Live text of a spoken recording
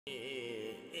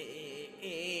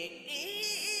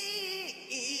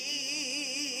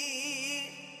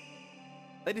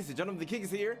Ladies and gentlemen, the King is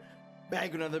here,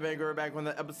 back with another banger, back with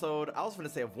another episode. I was gonna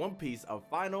say of One Piece of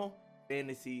Final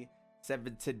Fantasy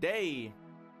VII. Today,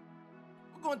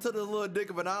 we're going to the little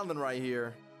dick of an island right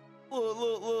here,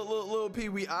 little Pee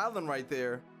Wee Island right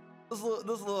there. This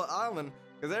little island,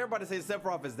 because everybody says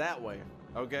Sephiroth is that way.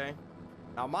 Okay,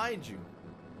 now mind you,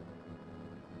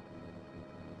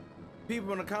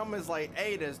 people in the comments like,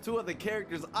 hey, there's two other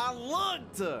characters I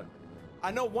looked. I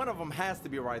know one of them has to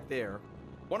be right there.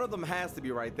 One of them has to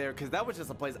be right there because that was just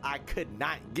a place I could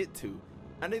not get to.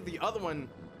 I think the other one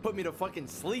put me to fucking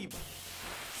sleep.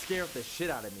 Scared the shit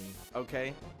out of me,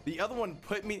 okay? The other one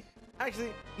put me... Actually,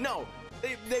 no.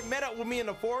 They met up with me in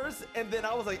the forest and then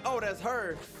I was like, oh, that's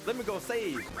her. Let me go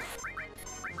save.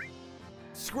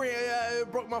 Scream,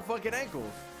 it broke my fucking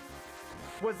ankles.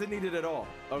 Wasn't needed at all,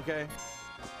 okay?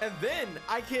 And then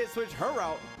I can't switch her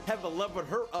out, have to level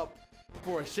her up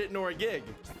for a shit nor a gig.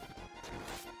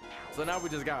 So now we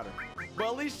just got her. But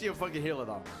at least she'll fucking heal it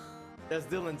off. That's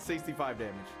dealing 65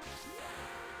 damage.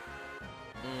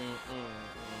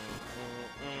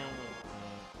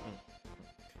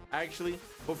 Actually,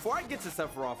 before I get to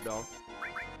Sephiroth though,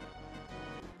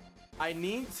 I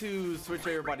need to switch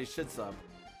everybody's shits up.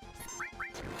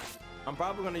 I'm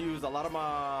probably gonna use a lot of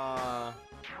my...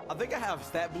 I think I have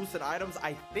stat boosted items,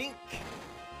 I think.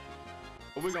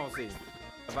 But we're gonna see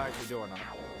if I actually do or not.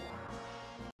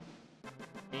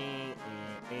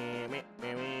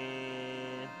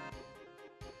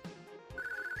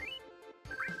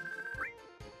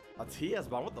 A TS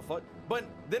bomb, what the fuck? But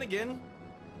then again,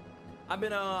 I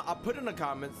put in the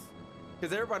comments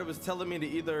because everybody was telling me to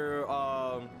either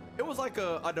it was like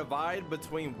a divide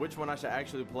between which one I should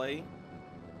actually play,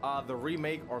 the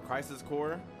remake or Crisis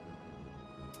Core.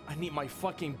 I need my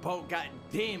fucking boat, god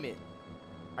damn it.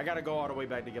 I gotta go all the way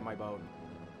back to get my boat.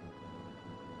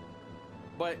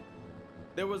 But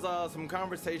there was some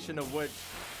conversation of which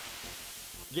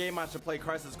game I should play,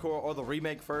 Crisis Core or the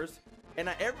remake first. And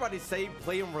everybody say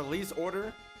play in release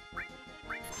order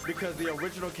because the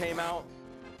original came out.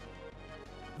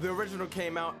 The original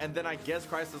came out and then I guess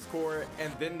Crisis Core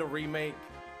and then the remake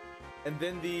and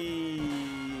then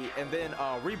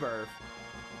Rebirth.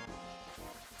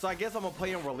 So I guess I'm gonna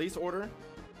play in release order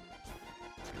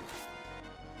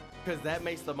because that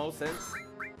makes the most sense.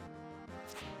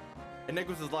 And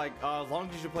Nicholas is like, as long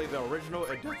as you play the original,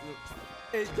 it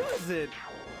doesn't.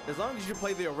 As long as you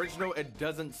play the original, it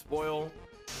doesn't spoil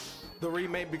the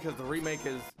remake because the remake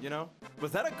is, you know.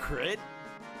 Was that a crit?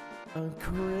 A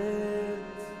crit.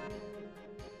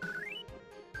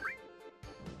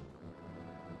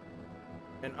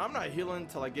 And I'm not healing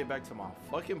until I get back to my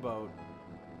fucking boat.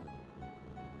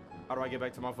 How do I get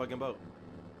back to my fucking boat?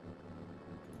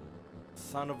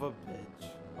 Son of a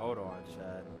bitch. Hold on,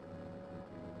 Chad.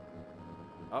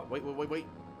 Oh, wait.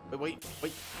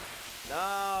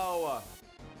 No!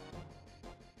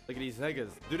 Look at these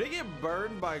niggas. Do they get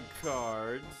burned by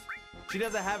cards? She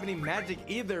doesn't have any magic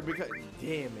either because...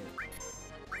 Damn it.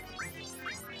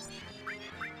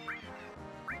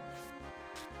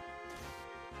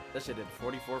 That shit did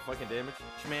 44 fucking damage.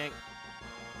 Schmank.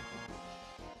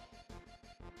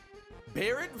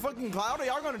 Barret fucking Cloud, are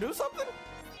y'all gonna do something?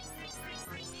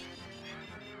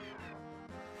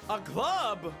 A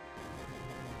club?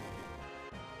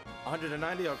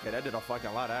 190? Okay, that did a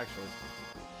fucking lot actually.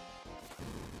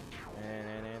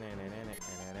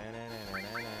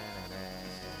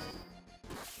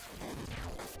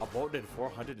 A boat did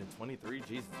 423?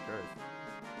 Jesus Christ.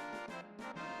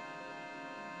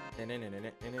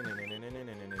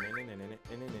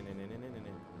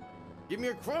 Give me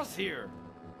a cross here.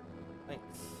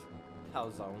 Thanks.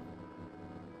 Calzone.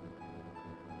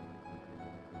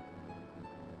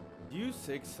 You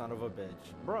sick son of a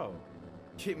bitch. Bro,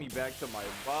 get me back to my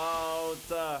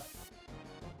boat.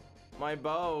 My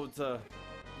boat. What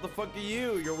the fuck are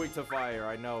you? You're weak to fire.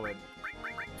 I know it.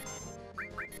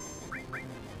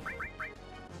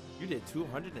 You did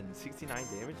 269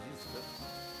 damage? Jesus Christ.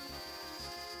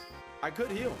 I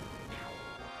could heal.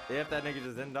 If that nigga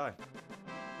just didn't die.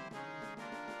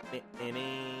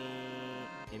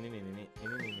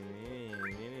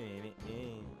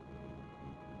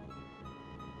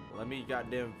 Let me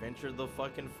goddamn venture the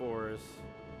fucking forest.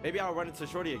 Maybe I'll run into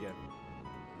Shorty again.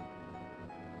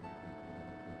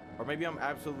 Or maybe I'm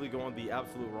absolutely going the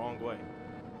absolute wrong way.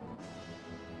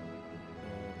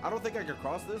 I don't think I could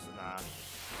cross this. Nah.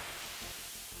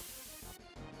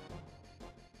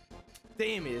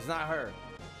 Damn it, it's not her.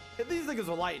 If these niggas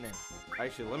were lightning.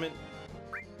 Actually, limit.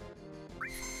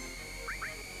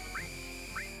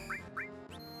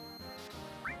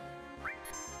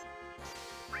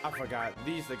 I forgot.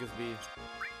 These niggas be.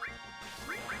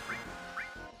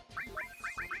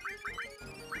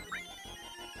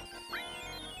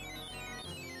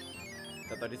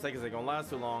 30 seconds ain't gonna last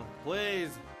too long.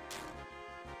 Please.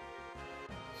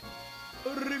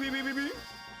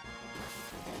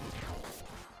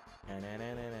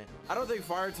 I don't think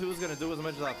Fire 2 is gonna do as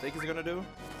much as I think it's gonna do.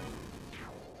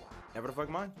 Never the fuck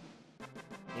mind.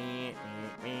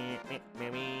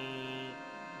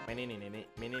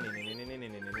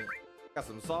 Got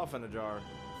some soft in the jar.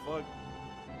 Fuck.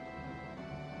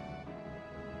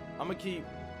 I'm gonna keep.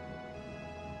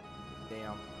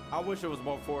 Damn. I wish it was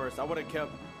more forest. I would have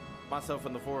kept myself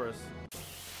in the forest.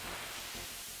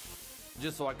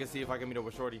 Just so I can see if I can meet up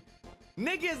with Shorty.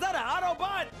 Nigga, is that an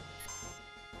Autobot?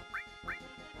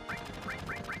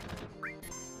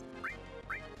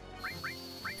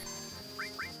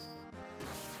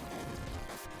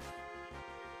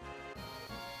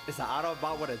 It's an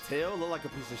Autobot with a tail? Look like a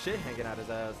piece of shit hanging out his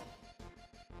ass.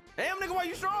 Damn, nigga, why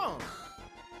you strong?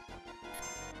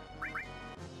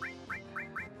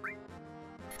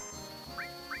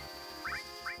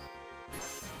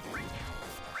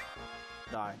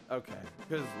 Die. Okay.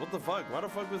 Because what the fuck? Why the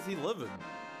fuck was he living?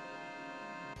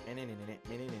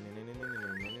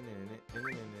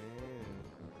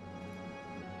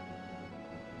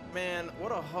 Man,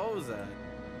 what a hose at?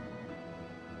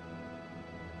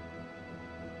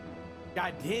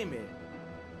 God damn it.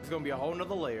 It's gonna be a whole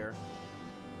nother layer.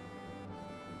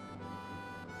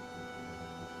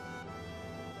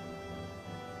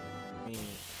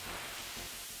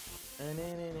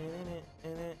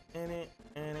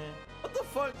 What the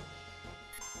fuck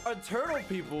are turtle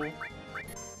people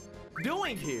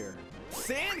doing here?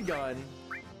 Sand gun,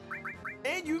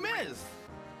 and you missed.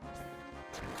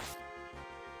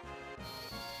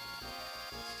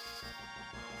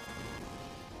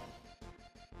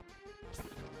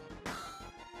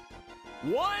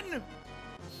 One.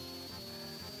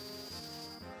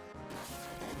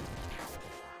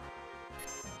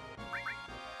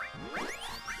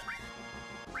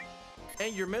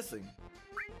 And you're missing.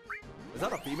 Is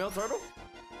that a female turtle?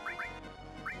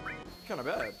 Kind of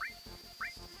bad.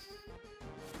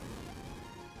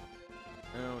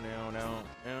 No.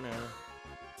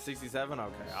 67?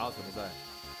 Okay, I was gonna say.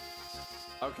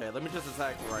 Okay, let me just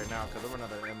attack you right now because I'm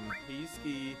another MP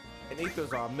ski. And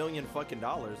Aethers are $1 million fucking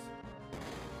dollars.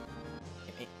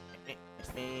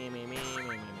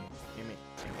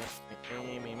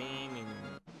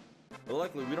 But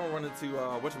luckily, we don't run into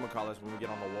whatchamacallits when we get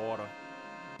on the water.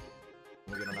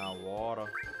 When we get on our water.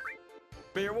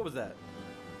 Bear, what was that?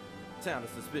 Sounded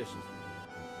suspicious.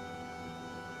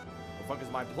 The fuck is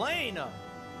my plane?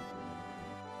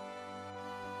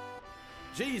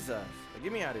 Jesus.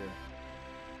 Get me out of here.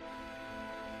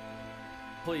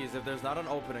 Please, if there's not an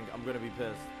opening, I'm gonna be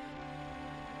pissed.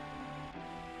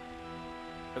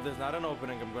 If there's not an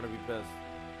opening, I'm gonna be pissed.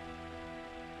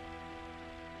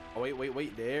 Oh,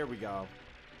 wait. There we go.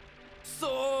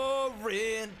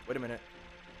 Soaring. Wait a minute.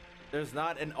 There's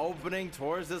not an opening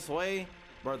towards this way?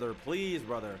 Brother, please,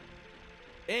 brother.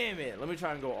 Damn it. Let me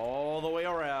try and go all the way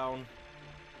around.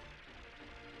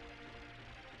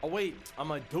 Oh, wait.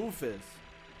 I'm a doofus.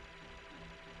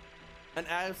 An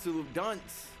absolute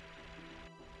dunce.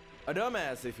 A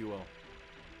dumbass, if you will.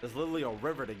 There's literally a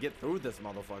river to get through this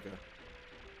motherfucker.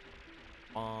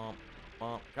 Can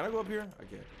I go up here? I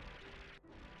can't.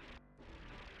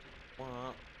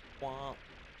 Womp, womp,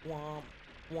 womp,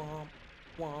 womp,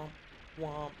 womp,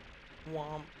 womp,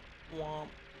 womp, womp,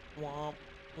 womp,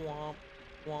 womp,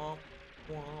 womp,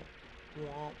 womp,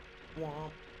 womp,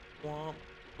 womp, womp.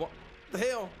 What the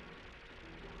hell?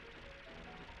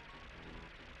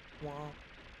 Womp,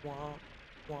 womp,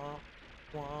 womp,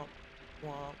 womp,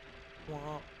 womp,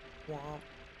 womp, womp, womp,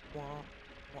 womp.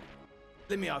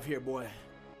 Let me off here, boy.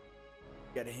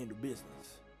 Gotta handle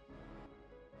business.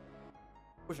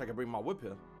 Wish I could bring my whip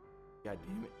here. God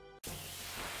damn it.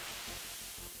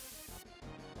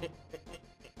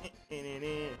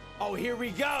 Oh, here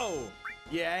we go.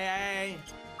 Yeah.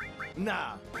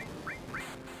 Nah.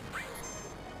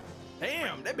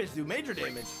 Damn, that bitch do major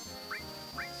damage.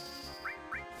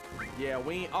 Yeah,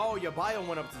 we. Oh, your bio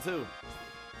went up to 2.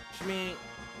 Shmink.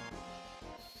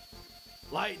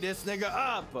 Light this nigga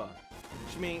up.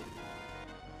 Shmink.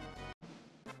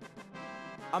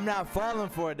 I'm not falling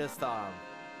for it this time.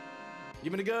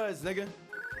 Give me the goods, nigga.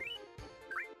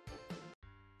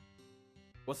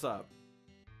 What's up?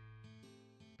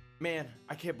 Man,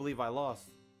 I can't believe I lost.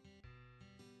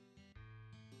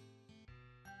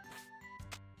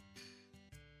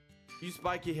 You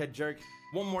spiky head jerk.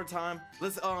 One more time.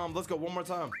 Let's go one more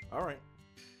time. All right.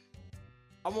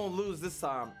 I won't lose this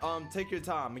time. Take your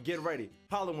time and get ready.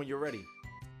 Holler when you're ready.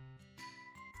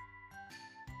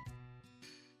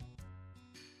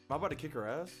 Am I about to kick her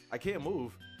ass? I can't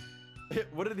move.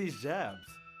 What are these jabs?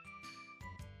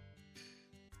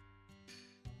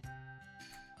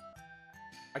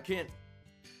 I can't.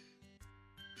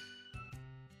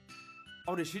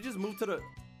 Oh, did she just move to the...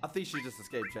 I think she just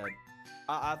escaped, Chad.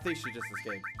 I think she just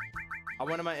escaped. I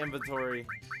went in my inventory,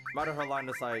 out of her line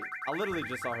of sight. I literally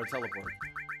just saw her teleport.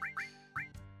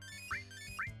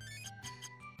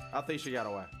 I think she got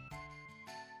away.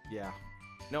 Yeah.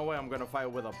 No way I'm gonna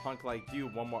fight with a punk like you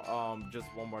just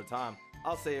one more time.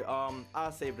 I'll say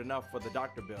I saved enough for the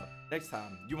doctor bill. Next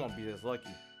time, you won't be this lucky.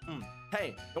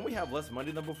 Hey, don't we have less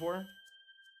money than before?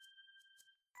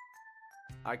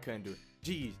 I couldn't do it.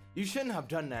 Jeez, you shouldn't have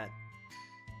done that.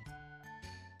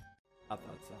 I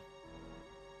thought so.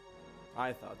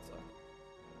 I thought so.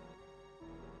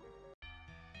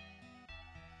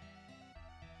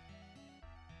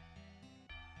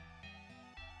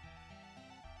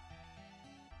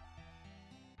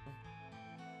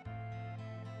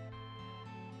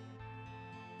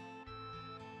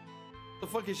 The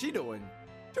fuck is she doing?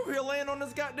 She's over here laying on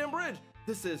this goddamn bridge.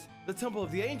 This is the Temple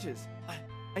of the Ancients.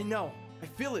 I know. I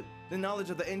feel it. The knowledge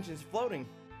of the ancients floating.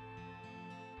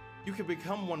 You can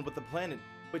become one with the planet,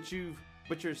 but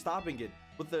you're stopping it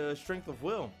with the strength of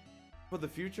will. For the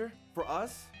future? For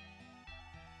us?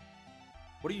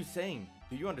 What are you saying?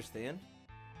 Do you understand?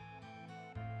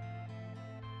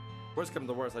 Worst comes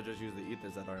to worst, I just use the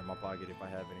ethers that are in my pocket if I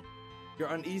have any. You're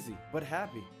uneasy, but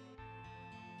happy.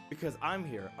 Because I'm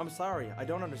here. I'm sorry. I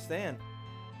don't understand.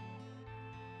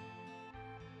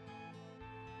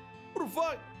 What the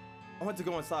fuck? I went to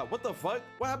go inside. What the fuck?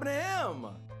 What happened to him?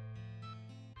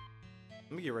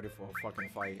 Let me get ready for a fucking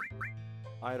fight.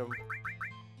 Item.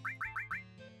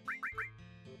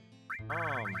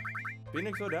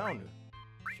 Phoenix go down.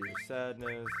 Cure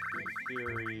sadness. Cure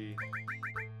fury.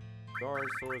 Guard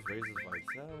source raises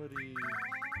vitality.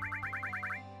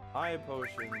 Eye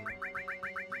potion.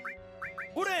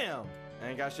 Oh damn! I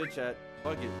ain't got shit, chat.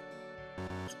 Fuck it.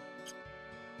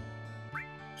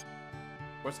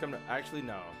 What's coming to actually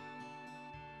no.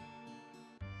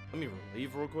 Let me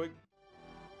relieve real quick.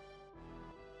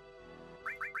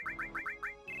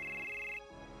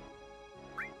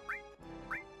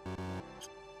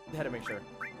 Had to make sure.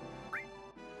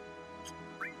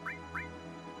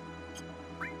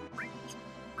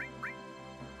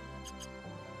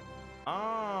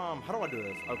 How do I do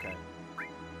this? Okay.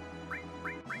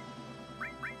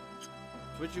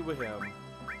 Switch you with him,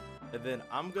 and then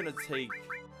I'm gonna take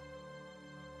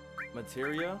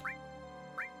materia.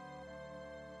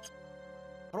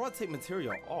 How do I take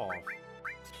materia off?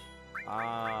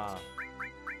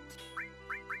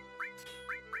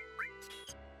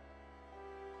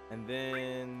 And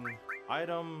then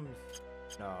items,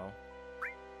 no.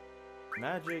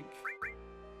 Magic.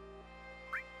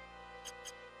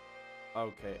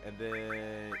 Okay, and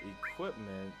then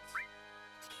equipment.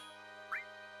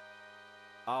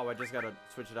 Oh, I just gotta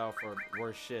switch it out for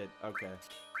worse shit. Okay.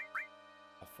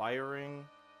 A firing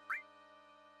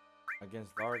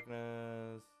against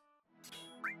darkness.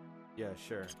 Yeah,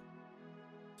 sure.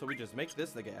 So we just make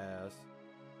this nigga ass.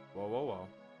 Whoa, whoa, whoa.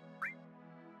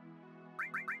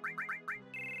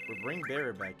 We bring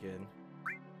Barrett back in.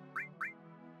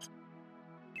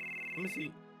 Let me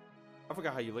see. I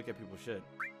forgot how you look at people's shit.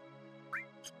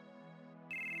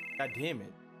 God damn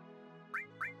it.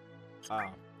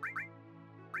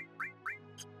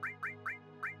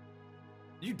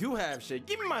 You do have shit.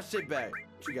 Give me my shit back.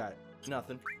 What you got?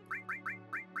 Nothing.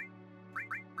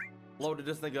 Loaded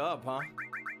this nigga up, huh?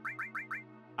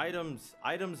 Items,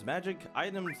 magic,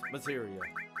 items, materia.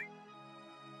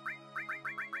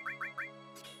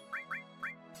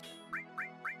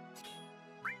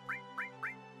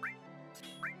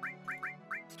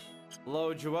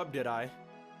 Load you up, did I?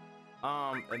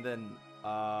 And then,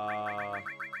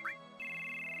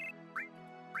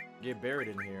 get buried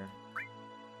in here.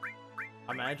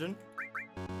 Imagine?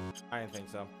 I didn't think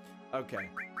so. Okay.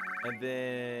 And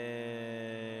then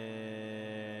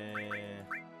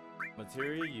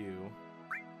materia you.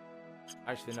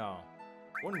 Actually, no.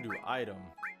 We're gonna do item.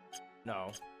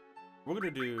 No. We're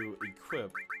gonna do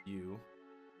equip you.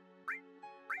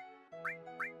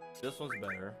 This one's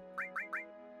better.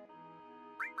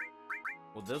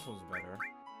 Well, this one's better.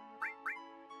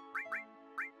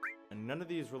 And none of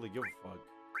these really give a fuck.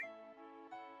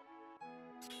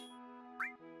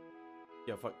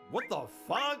 Yeah, fuck. What the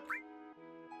fuck?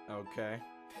 Okay.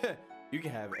 You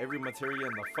can have every materia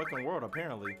in the fucking world,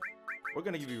 apparently. We're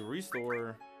gonna give you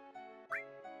restore.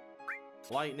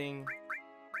 Lightning.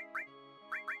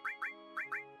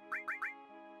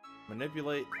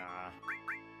 Manipulate. Nah.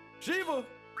 Shiva!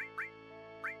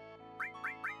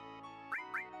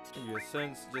 Give you a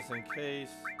sense just in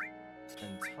case.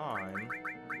 And time.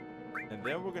 And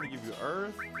then we're gonna give you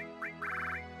earth.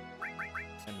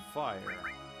 And fire.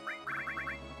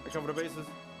 cover the bases?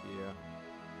 Yeah.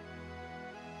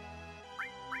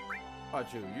 How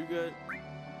about you? You good?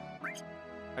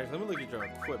 Actually, let me look at your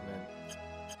equipment.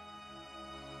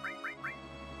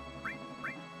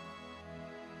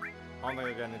 I don't think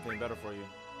I got anything better for you.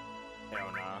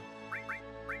 Hell nah.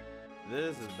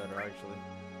 This is better, actually.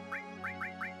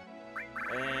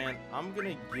 And I'm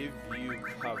gonna give you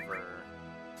cover.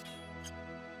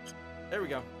 There we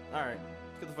go. Alright.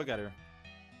 Let's get the fuck out of here.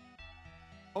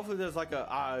 Hopefully there's like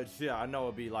a... yeah, I know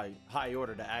it'd be like high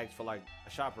order to ask for like a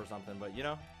shop or something, but you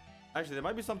know? Actually, there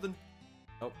might be something...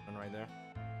 Nope, none right there.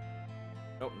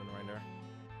 Nope, none right there.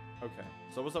 Okay,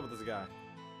 so what's up with this guy?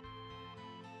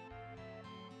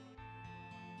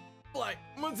 Like,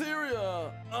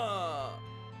 materia!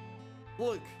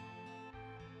 Look.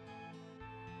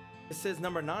 It says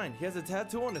number 9. He has a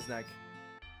tattoo on his neck.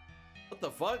 What the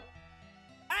fuck?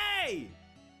 Hey!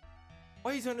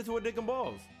 Why he turned into a dick and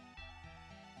balls?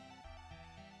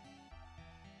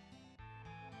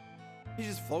 He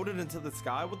just floated into the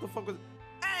sky? What the fuck was...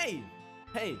 Hey!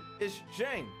 Hey, it's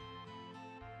Shang.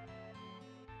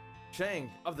 Shang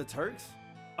of the Turks?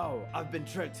 Oh, I've been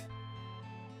tricked.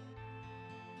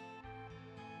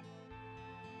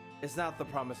 It's not the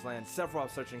promised land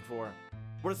Sephiroth's searching for.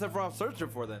 What is Sephiroth searching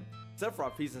for then?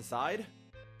 Sephiroth, he's inside?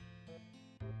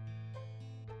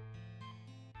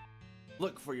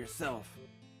 Look for yourself.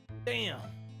 Damn.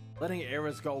 Letting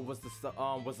Ares go was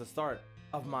the start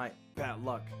of my bad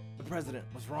luck. The president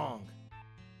was wrong.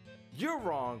 You're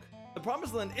wrong. The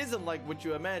promised land isn't like what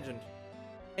you imagined.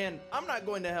 And I'm not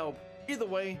going to help. Either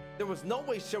way, there was no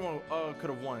way Sharon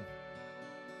could have won.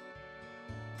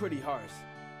 Pretty harsh.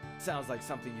 Sounds like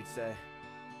something you'd say.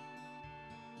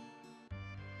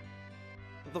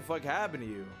 What the fuck happened to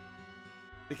you?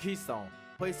 The keystone.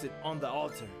 Place it on the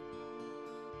altar.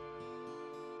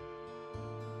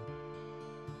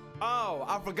 Oh,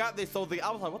 I forgot they stole the... I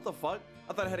was like, what the fuck?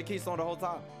 I thought I had a keystone the whole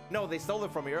time. No, they stole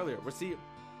it from me earlier. Receive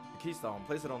the keystone.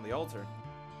 Place it on the altar.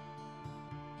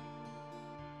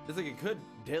 It's like it could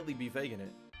deadly be faking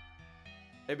it.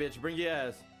 Hey, bitch, bring your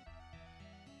ass.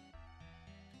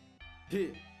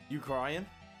 You crying?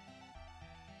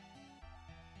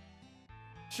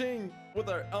 Shing with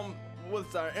our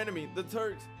enemy, the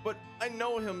Turks, but I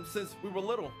know him since we were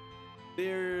little.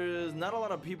 There's not a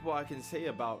lot of people I can say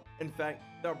about. In fact,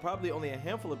 there are probably only a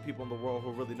handful of people in the world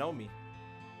who really know me.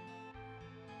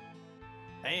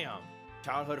 Damn,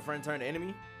 childhood friend turned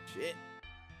enemy? Shit.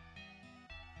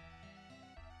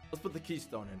 Let's put the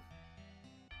keystone in.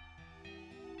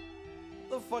 What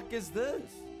the fuck is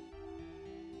this?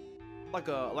 Like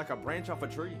a branch off a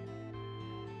tree.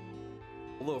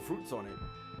 A little fruits on it.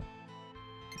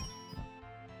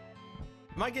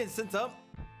 Am I getting sent up?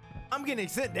 I'm getting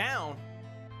sent down.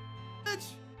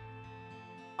 Bitch.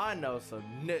 I know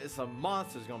some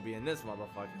monsters gonna be in this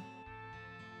motherfucker.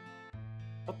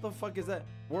 What the fuck is that?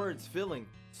 Words filling.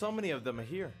 So many of them are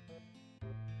here.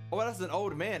 Oh, that's an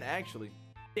old man actually.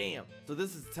 Damn. So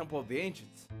this is the Temple of the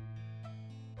Ancients.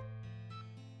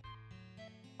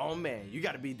 Oh man, you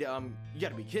gotta be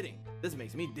kidding. This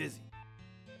makes me dizzy.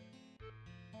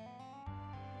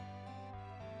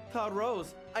 Cloud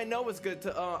Rose, I know it's good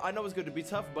to be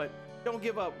tough, but don't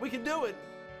give up. We can do it.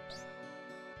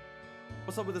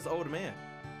 What's up with this old man?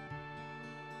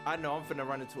 I know I'm finna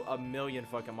run into a million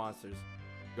fucking monsters.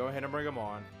 Go ahead and bring them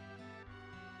on.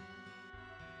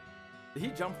 Did he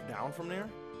jump down from there?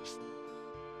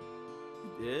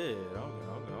 He did.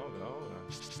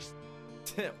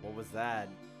 Okay. What was that?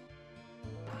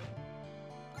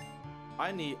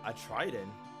 I need a trident.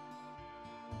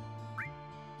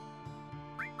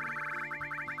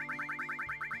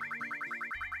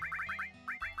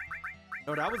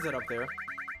 No, that was it up there.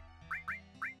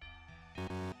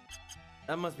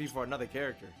 That must be for another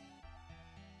character.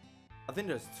 I think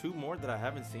there's 2 more that I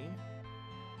haven't seen.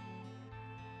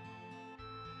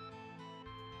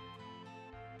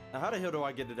 Now, how the hell do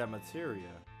I get to that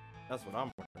materia? That's what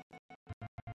I'm wondering.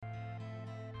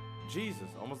 Jesus,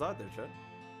 almost out there, Chet.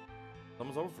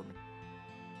 Almost over for me.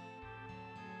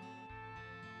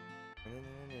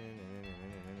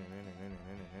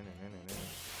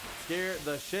 Scared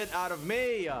the shit out of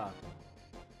me.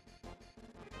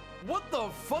 What the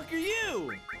fuck are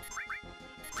you?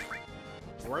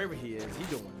 Wherever he is, he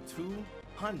doing 2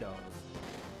 hundos.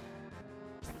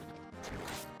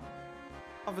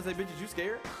 I was gonna say, bitch, you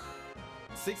scared?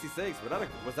 66.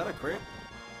 Was that a crit?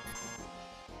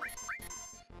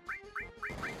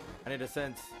 I need a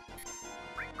sense.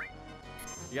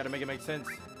 You gotta make it make sense.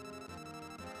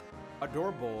 A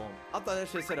doorbell. I thought that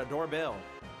shit said a doorbell.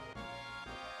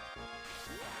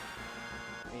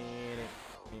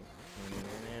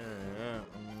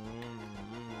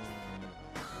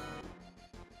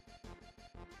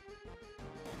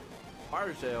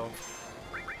 Fire shell.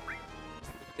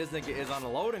 This nigga is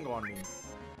unloading on me.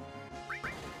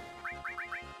 Let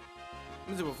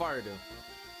me see what fire do.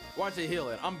 Watch it heal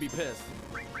it. I'm gonna be pissed.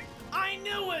 I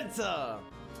knew it!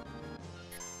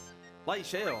 Light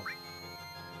shell.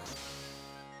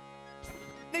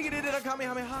 Nigga did it a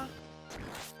Kamehameha.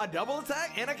 A double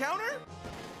attack and a counter?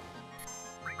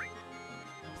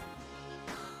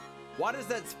 Why does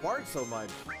that spark so much?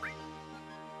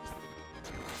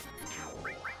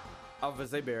 I was gonna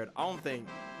say Barrett. I don't think,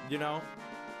 you know.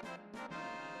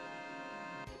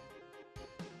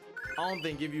 I don't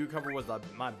think give you cover was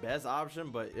my best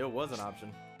option, but it was an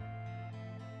option.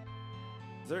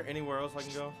 Is there anywhere else I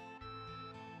can go?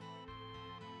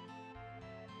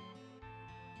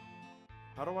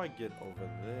 How do I get over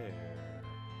there?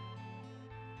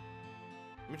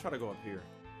 Let me try to go up here.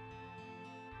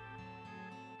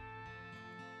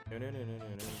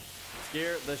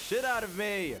 Scare the shit out of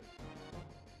me.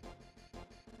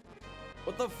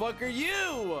 What the fuck are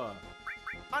you?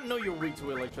 I know you're weak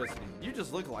to electricity. You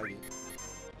just look like it.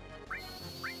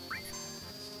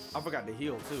 I forgot to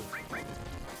heal too.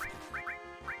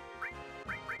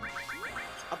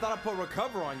 I thought I put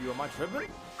recover on you. Am I tripping?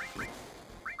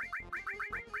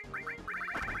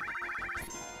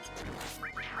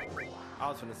 I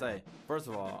was gonna say, first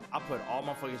of all, I put all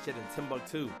my fucking shit in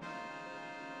Timbuktu.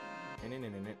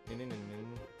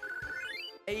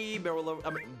 Hey, barrel level. I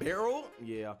mean, barrel?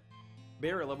 Yeah.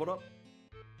 Barrel leveled up.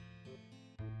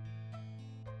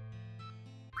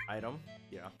 Item.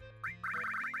 Yeah.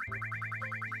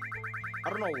 I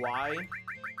don't know why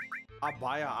I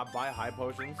buy high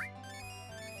potions.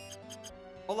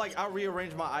 Or like I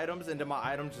rearrange my items and then my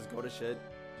items just go to shit.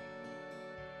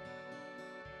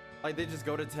 Like they just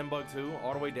go to Timbuktu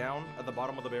all the way down at the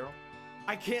bottom of the barrel.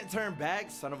 I can't turn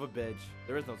back, son of a bitch.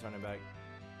 There is no turning back.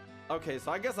 Okay,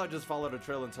 so I guess I'll just follow the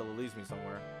trail until it leads me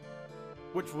somewhere.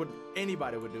 Which would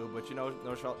anybody would do, but you know,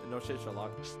 no shit,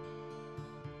 Sherlock.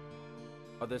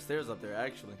 Oh, there's stairs up there,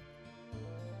 actually.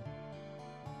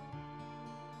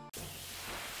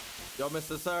 Yo,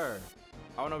 Mr. Sir.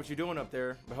 I don't know what you're doing up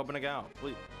there, but helping a gal.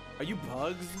 Please. Are you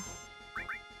bugs?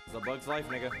 It's a bug's life,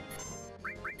 nigga.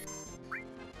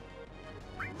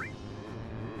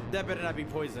 That better not be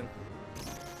poison.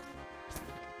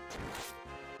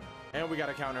 And we got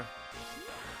a counter.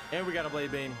 And we got a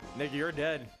blade beam. Nigga, you're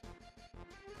dead.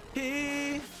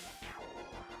 He.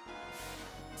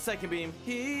 Second beam.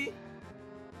 He.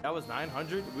 That was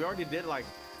 900. We already did like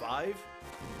 5.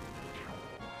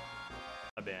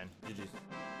 A ban. GG's.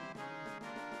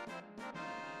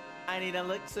 I need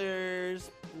elixirs,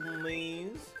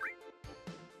 please.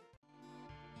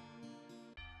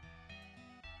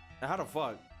 Now how the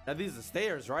fuck? Now these are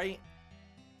stairs, right?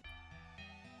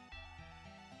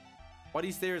 Why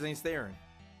these stairs ain't staring?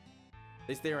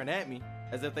 They staring at me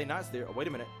as if they not staring. Oh, wait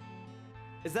a minute.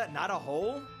 Is that not a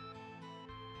hole?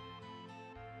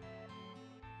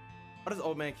 Why does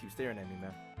old man keep staring at me,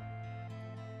 man?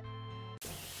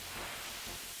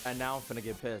 And now I'm finna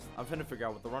get pissed. I'm finna figure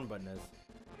out what the run button is.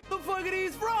 The fuck are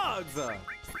these frogs? A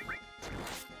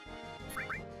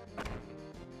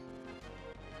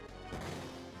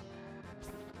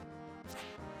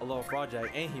little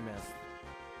project and he missed.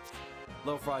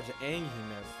 Little project and he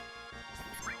missed.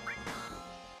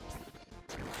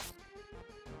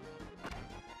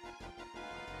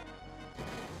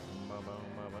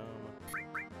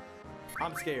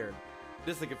 I'm scared.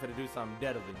 This nigga finna do something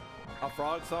deadly. A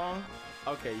frog song?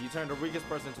 Okay, you turned the weakest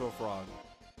person into a frog.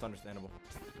 It's understandable.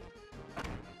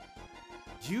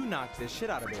 You knocked this shit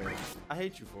out of there. I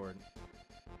hate you for it.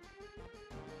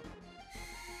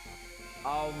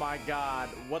 Oh my god.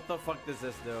 What the fuck does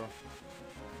this do?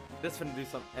 This finna do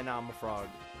something. And now I'm a frog.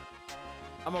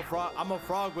 I'm a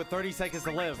frog with 30 seconds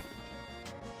to live.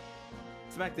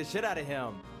 Smack the shit out of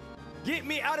him. Get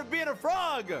me out of being a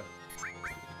frog!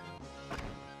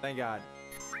 Thank God.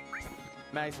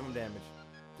 Maximum damage.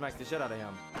 Smack the shit out of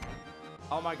him.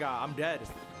 Oh my god, I'm dead.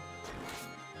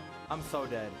 I'm so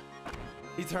dead.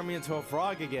 He turned me into a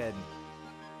frog again.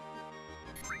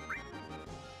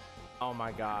 Oh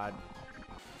my god.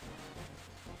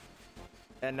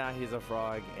 And now he's a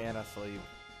frog and asleep.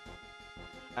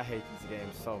 I hate this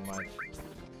game so much.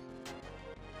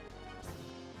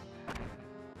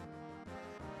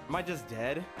 Am I just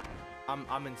dead?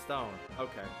 I'm in stone.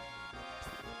 Okay.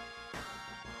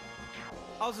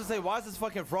 I was gonna say, why is this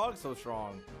fucking frog so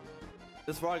strong?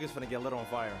 This frog is gonna get lit on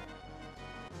fire.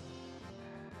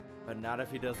 But not if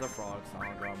he does the frog song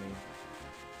on me.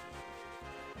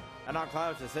 And now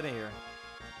Cloud's just sitting here.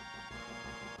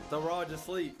 So we're all just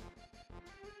asleep.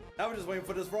 I was just waiting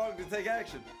for this frog to take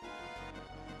action.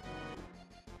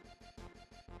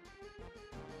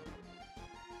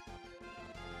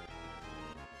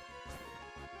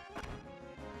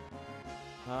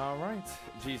 All right.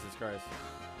 Jesus Christ.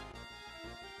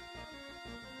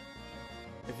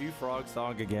 If you frog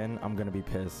song again, I'm gonna be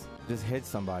pissed. Just hit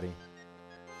somebody.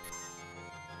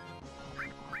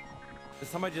 Did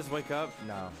somebody just wake up?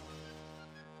 No.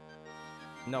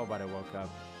 Nobody woke up.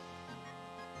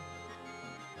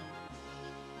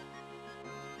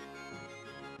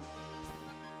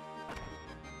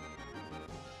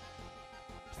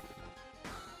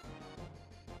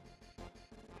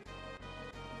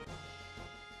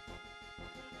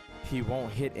 He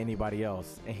won't hit anybody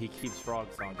else, and he keeps frog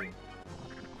songing.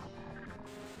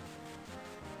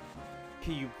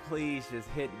 Can you please just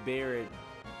hit Barrett?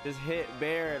 Just hit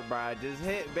Barrett, bro. Just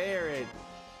hit Barrett.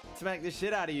 Smack the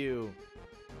shit out of you.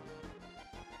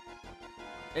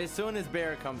 As soon as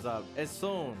Barrett comes up. As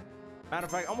soon. Matter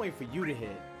of fact, I'm waiting for you to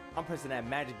hit. I'm pressing that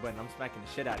magic button. I'm smacking the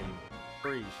shit out of you.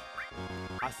 Freeze.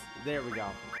 There we go.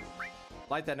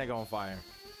 Light that nigga on fire.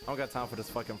 I don't got time for this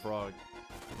fucking frog.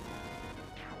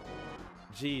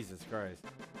 Jesus Christ.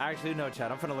 Actually, no,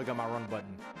 chat. I'm finna look at my run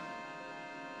button.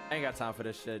 I ain't got time for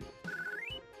this shit.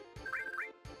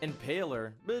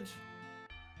 Impaler? Bitch.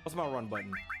 What's my run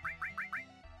button?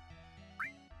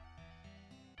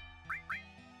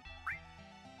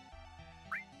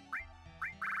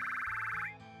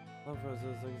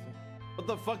 What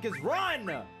the fuck is run?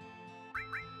 I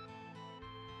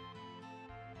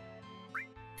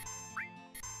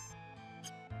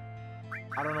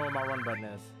don't know what my run button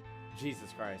is.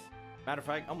 Jesus Christ. Matter of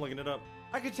fact, I'm looking it up.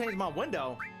 I could change my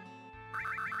window.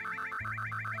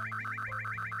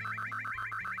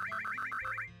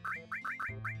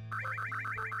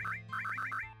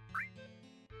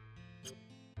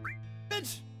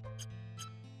 Bitch.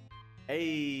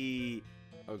 Hey.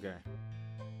 Okay.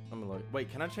 I'm gonna look. Wait,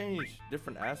 can I change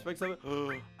different aspects of it?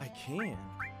 I can.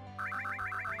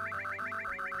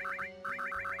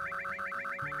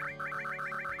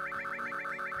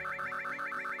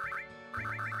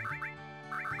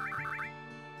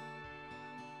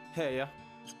 Hey, yeah.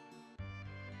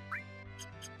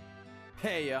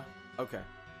 Hey, yeah. Okay.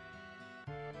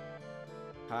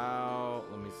 How?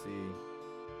 Let me see.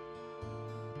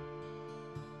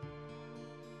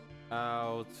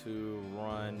 How to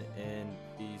run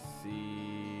NPC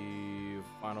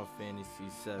Final Fantasy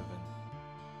VII.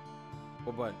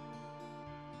 What button?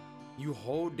 You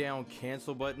hold down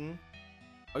cancel button.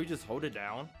 Oh, you just hold it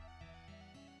down?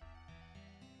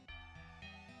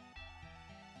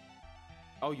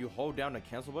 Oh, you hold down the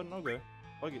cancel button? Okay.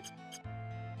 Fuck it.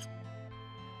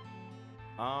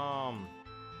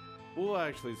 We'll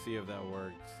actually see if that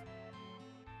works.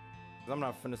 'Cause I'm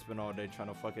not finna spend all day trying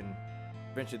to fucking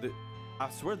venture the. I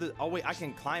swear that. Oh wait, I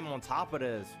can climb on top of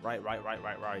this. Right.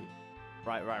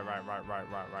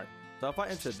 So if I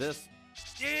enter this,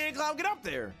 yeah, Cloud, get up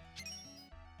there.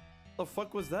 What the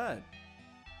fuck was that?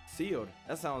 Sealed.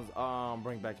 That sounds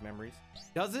bring back memories.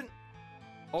 Does it?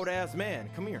 Old ass man,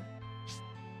 come here.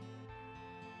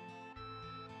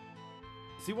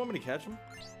 Does he want me to catch him?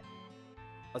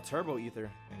 A turbo ether.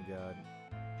 Thank God.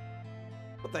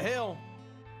 What the hell?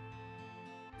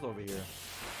 What's over here?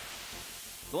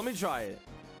 So let me try it.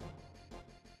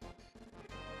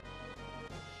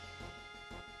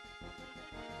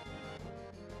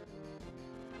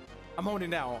 I'm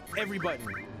holding down every button.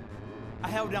 I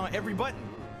held down every button.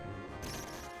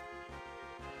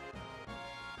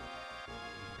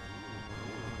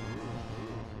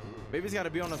 Maybe it's got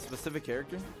to be on a specific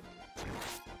character.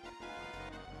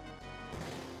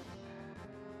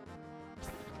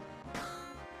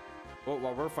 Well,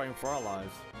 while we're fighting for our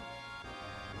lives.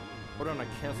 Hold down a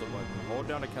cancel button. Hold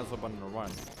down the cancel button to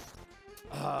run.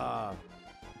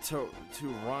 To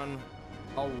run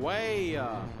away.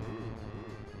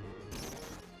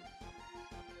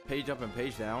 Page up and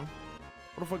page down.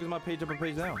 What the fuck is my page up and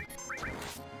page down?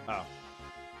 Oh.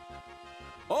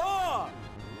 Oh!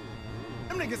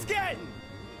 Them niggas scatting!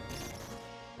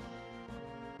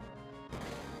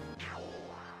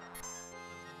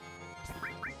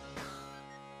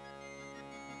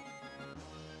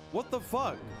 What the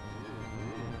fuck?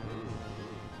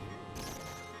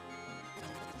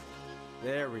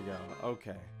 There we go.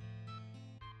 Okay.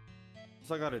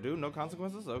 What's I gotta do? No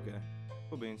consequences? Okay.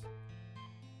 Cool beans.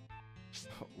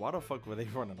 Why the fuck were they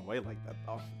running away like that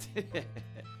though?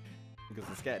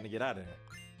 Because they're scatting to get out of there.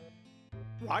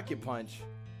 Rocket punch.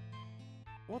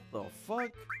 What the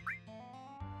fuck?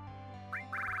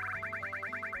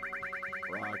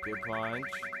 Rocket punch.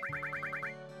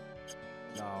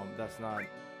 No, that's not.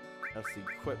 That's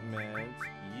equipment.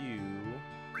 You.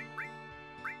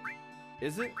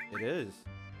 Is it? It is.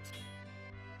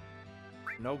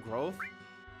 No growth?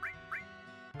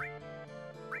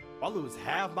 I lose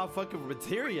half my fucking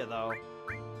materia though.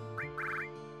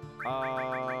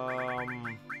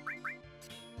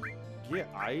 Get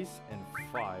ice and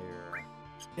fire.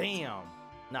 Damn.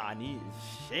 Nah, I need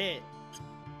shit.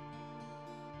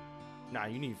 Nah,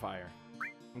 you need fire.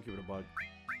 I'm keeping it a bug.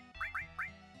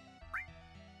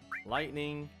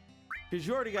 Lightning. Because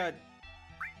you already got...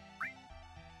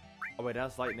 Oh, wait,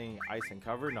 that's lightning, ice, and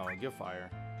cover? No, give fire.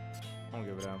 I don't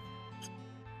give it up.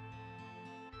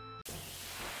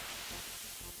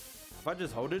 If I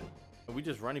just hold it, and we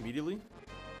just run immediately?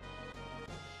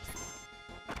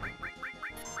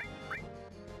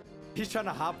 He's trying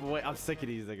to hop away. I'm sick of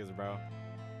these niggas, bro.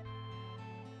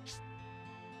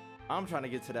 I'm trying to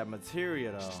get to that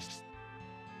materia, though.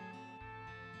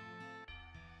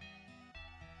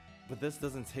 But this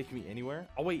doesn't take me anywhere.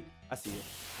 Oh, wait. I see it.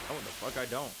 Oh, the fuck I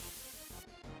don't.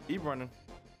 Keep running.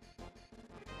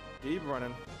 Keep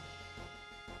running.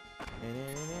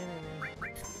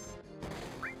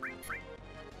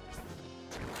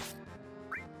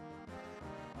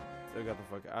 Still got the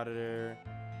fuck out of there.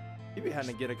 He be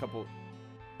having to get a couple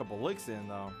licks in,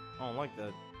 though. I don't like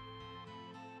that.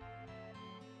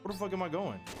 Where the fuck am I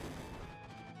going?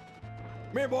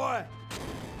 Come here, boy!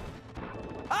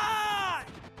 Ah!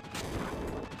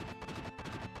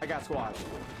 I got squashed.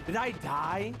 Did I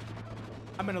die?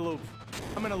 I'm in a loop.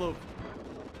 I'm in a loop.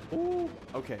 Ooh.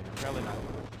 Okay, apparently not.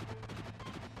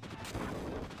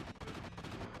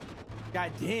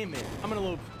 God damn it. I'm in a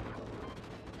loop.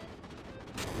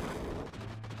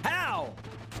 How?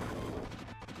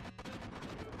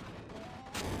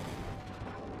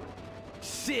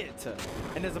 Shit.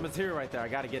 And there's a material right there. I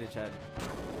gotta get it, Chad.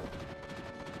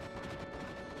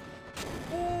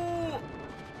 Ooh.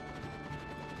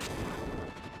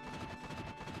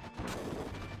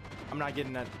 I'm not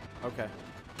getting that. Okay.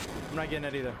 I'm not getting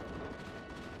that either.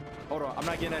 Hold on. I'm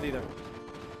not getting that either.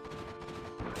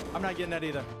 I'm not getting that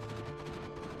either.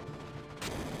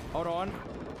 Hold on.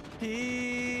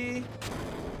 P.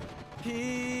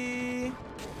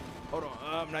 Hold on.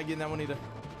 I'm not getting that one either.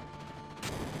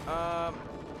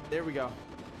 There we go.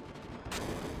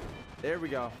 There we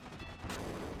go.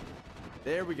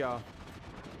 There we go.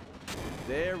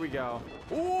 There we go.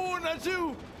 Ooh, not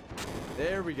you.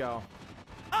 There we go.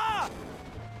 Ah!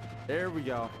 There we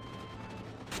go.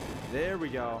 There we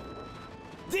go.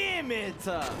 Damn it!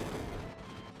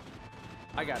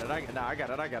 I got it. I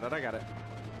got it.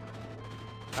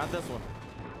 Not this one.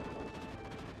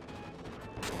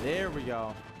 There we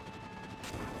go.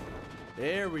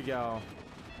 There we go.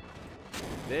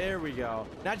 There we go.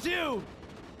 Not you!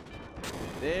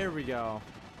 There we go.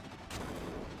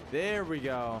 There we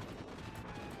go.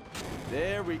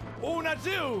 There we... Oh, not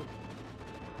you!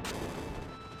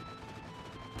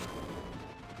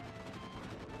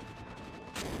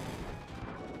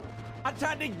 I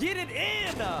tried to get it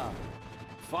in!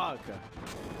 Fuck.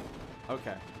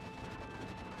 Okay.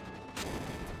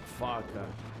 Fuck.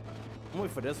 I'm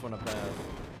waiting for this one to pass.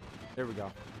 There we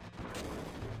go.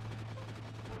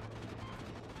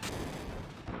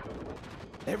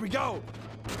 There we go!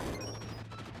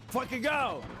 Fucking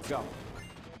go! Let's go.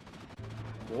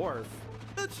 Dwarf.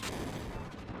 Bitch.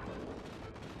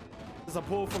 Is a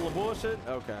pool full of bullshit?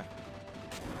 Okay.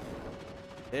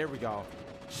 There we go.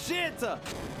 Shit!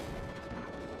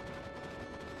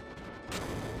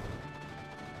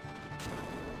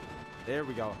 There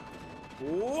we go.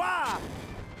 Wah!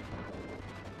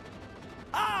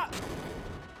 Ah!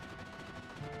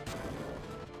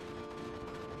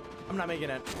 I'm not making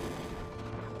it.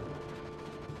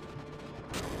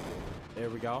 There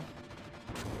we go.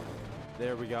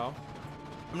 There we go.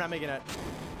 I'm not making it.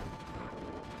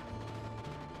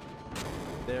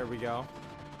 There we go.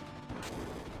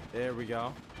 There we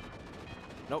go.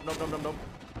 Nope, nope, nope, nope, nope.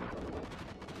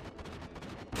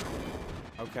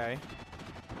 Okay.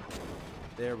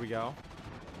 There we go.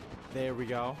 There we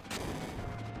go.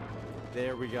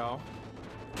 There we go.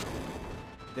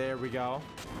 There we go.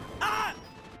 Ah!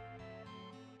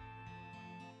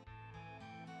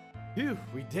 Phew,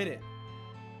 we did it.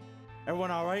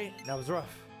 Everyone all right? That was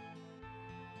rough.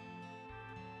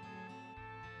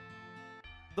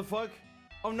 The fuck?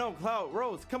 Oh no, Cloud,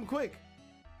 Rose, come quick.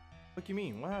 What you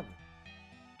mean? What happened?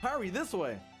 Hurry this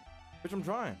way. Bitch, I'm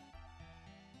trying.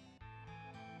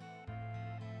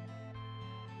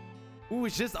 Ooh,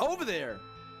 it's just over there.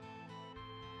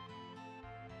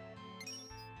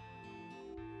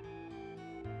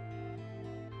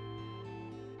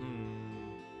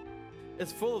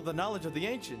 It's full of the knowledge of the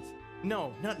ancients.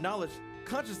 No, not knowledge.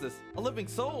 Consciousness. A living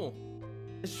soul.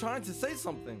 It's trying to say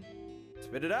something.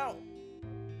 Spit it out.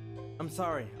 I'm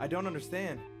sorry. I don't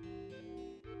understand.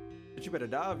 But you better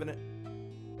dive in it.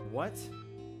 What?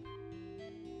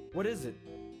 What is it?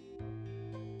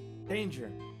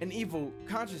 danger, and evil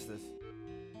consciousness.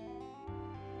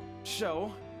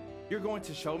 Show? You're going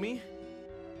to show me?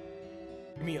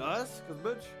 You mean us? Cause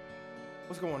bitch,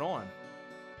 what's going on?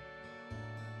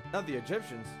 Not the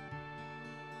Egyptians.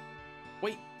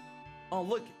 Wait. Oh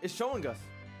look, it's showing us.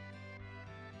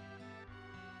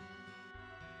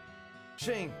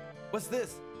 Shing, what's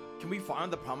this? Can we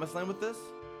find the promised land with this?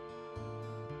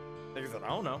 Like I said, I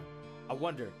don't know. I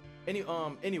wonder.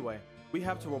 Anyway, we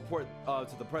have to report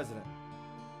to the president.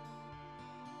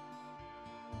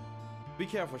 Be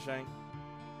careful, Shang.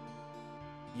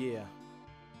 Yeah.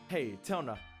 Hey,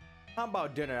 Telna, how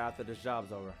about dinner after this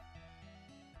job's over?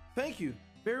 Thank you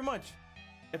very much,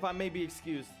 if I may be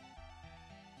excused.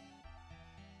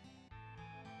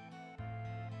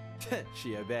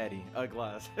 She a baddie, a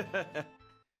glass.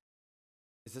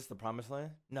 Is this the promised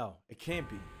land? No, it can't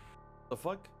be. The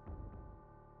fuck?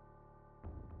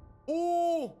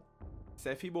 Ooh!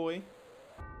 Seffi boy.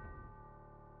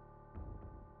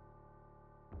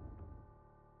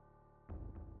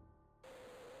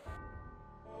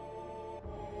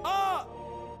 Ah!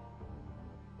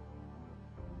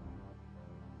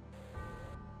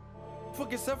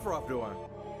 Fuck is Sephiroth doing?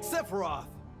 Sephiroth!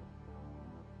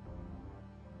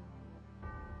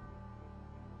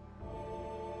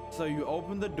 So you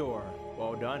opened the door.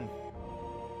 Well done.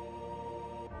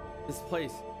 This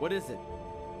place, what is it?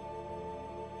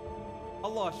 A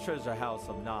lost treasure house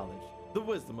of knowledge, the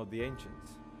wisdom of the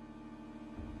ancients.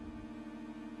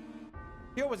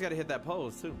 You always gotta hit that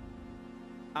pose too.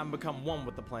 I'm become one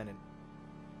with the planet.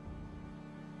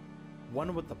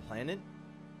 One with the planet?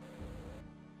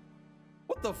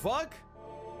 What the fuck?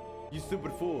 You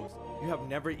stupid fools, you have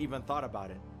never even thought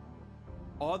about it.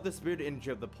 All the spirit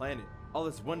energy of the planet, all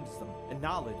its wisdom and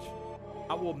knowledge,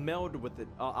 I will meld with it.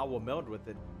 I will meld with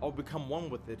it. I will become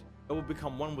one with it. It will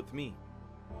become one with me.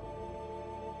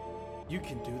 You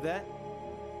can do that?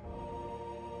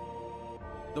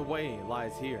 The way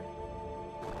lies here.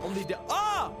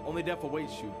 Only death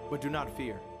awaits you, but do not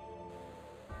fear.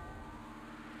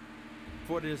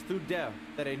 For it is through death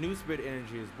that a new spirit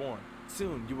energy is born.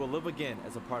 Soon you will live again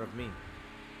as a part of me.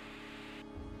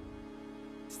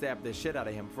 Stab the shit out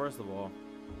of him first of all.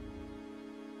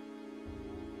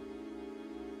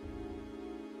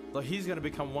 So he's gonna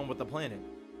become one with the planet.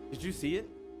 Did you see it?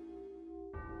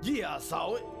 Yeah, I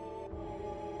saw it.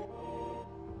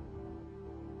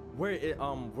 Where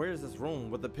is this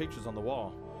room with the pictures on the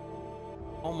wall?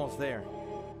 Almost there.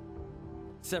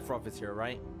 Sephiroth is here,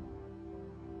 right?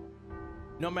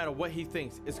 No matter what he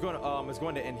thinks, it's going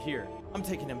to end here. I'm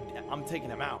taking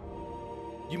him out.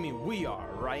 You mean we are,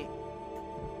 right?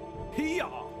 He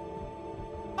are.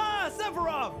 Ah,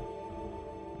 Sephiroth!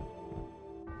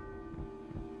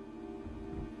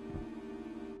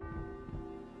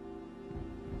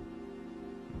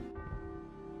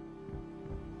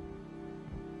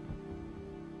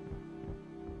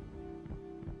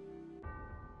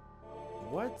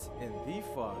 What in the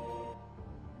fuck?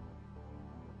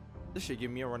 This should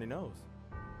give me a runny nose.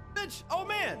 Bitch! Oh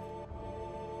man!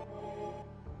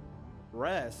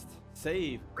 Rest.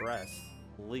 Save. Rest.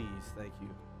 Please. Thank you.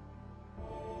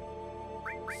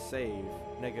 Save.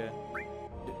 Nigga.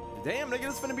 Damn, nigga,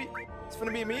 this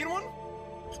finna be a mean one?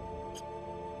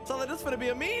 So like this finna be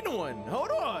a mean one.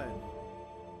 Hold on.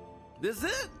 This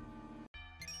it?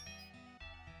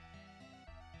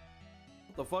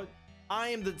 What the fuck? I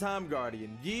am the time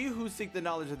guardian. Ye who seek the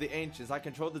knowledge of the ancients, I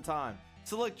control the time.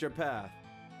 Select your path.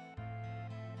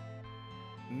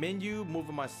 Menu,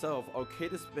 moving myself. Okay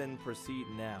to spin, proceed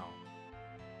now.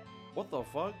 What the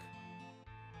fuck?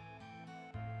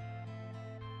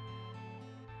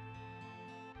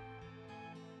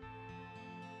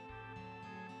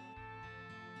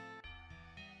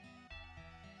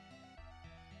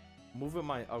 Moving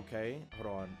my, okay,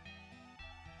 hold on.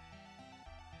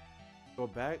 Go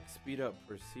back, speed up,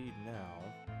 proceed now.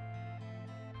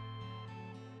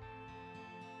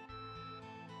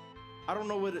 I don't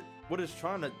know what it's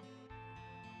trying to.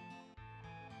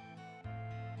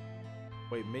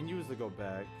 Wait, menu is to go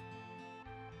back.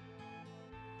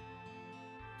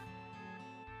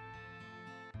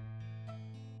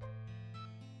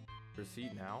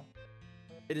 Proceed now.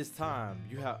 It is time.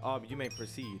 You may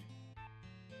proceed.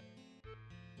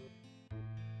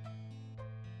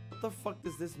 What the fuck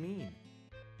does this mean?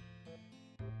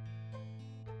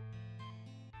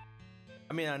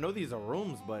 I mean, I know these are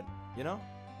rooms, but you know.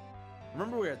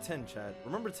 Remember we're at 10, chat.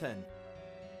 Remember 10.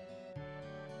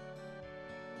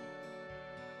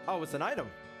 Oh, it's an item.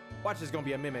 Watch, it's gonna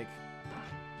be a mimic.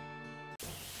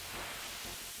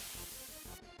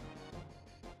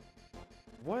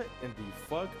 What in the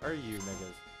fuck are you,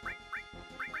 niggas?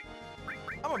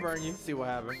 I'm I'm gonna burn you, see what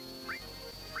happens.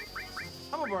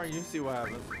 I'm gonna burn you, see what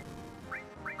happens.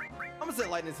 I'm gonna set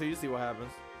lightning to you, see what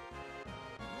happens.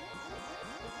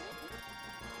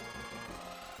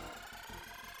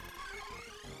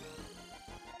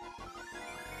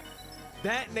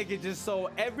 That nigga just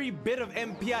sold every bit of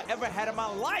MP I ever had in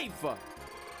my life.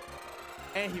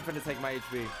 And he finna take my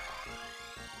HP.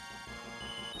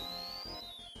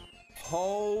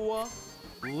 Holy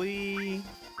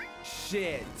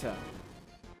shit.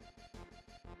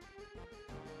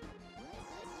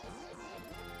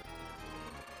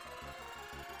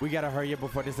 We gotta hurry up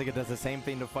before this nigga does the same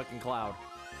thing to fucking Cloud.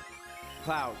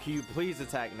 Cloud, can you please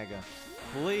attack, nigga?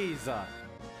 Please.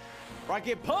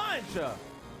 Rocket punch!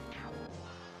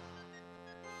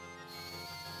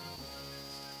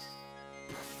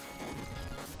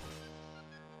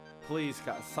 Please,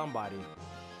 God, somebody.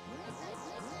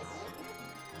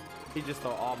 He just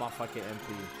stole all my fucking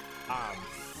MP. I'm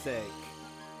sick.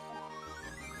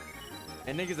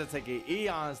 And niggas are taking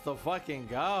eons to fucking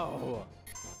go.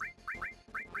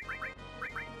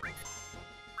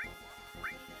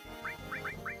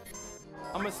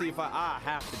 I'm gonna see if I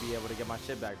have to be able to get my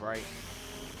shit back, right?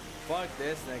 Fuck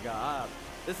this nigga up.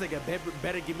 This nigga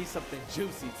better give me something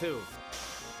juicy too.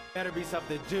 Better be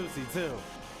something juicy too.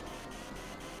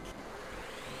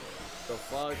 The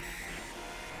fuck?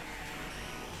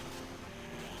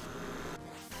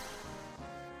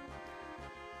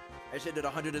 That shit did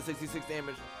 166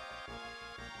 damage.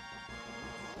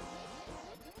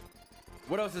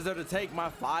 What else is there to take? My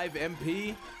 5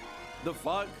 MP? The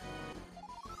fuck?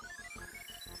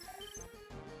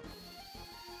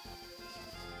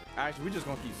 Actually, we just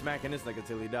gonna keep smacking this nigga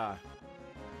till he die.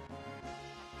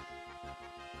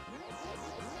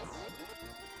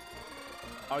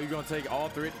 Oh, you gonna take all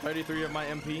 33 of my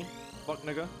MP? Fuck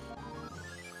nigga.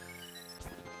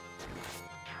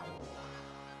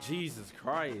 Jesus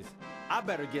Christ. I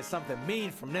better get something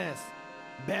mean from this.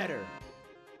 Better.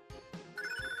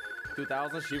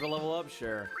 2,000 Shiva level up?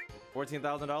 Sure.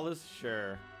 $14,000?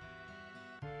 Sure.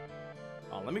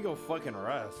 Oh, let me go fucking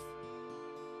rest.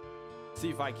 See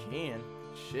if I can.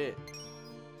 Shit.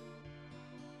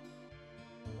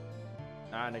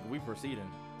 Nah, nigga, we proceeding.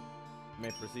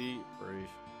 May proceed. Preach.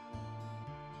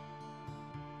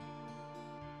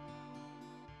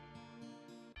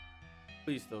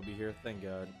 Please still be here. Thank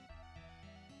God.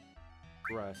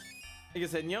 Rest. Nigga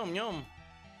said yum yum.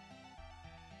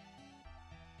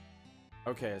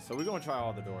 Okay, so we're gonna try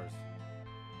all the doors.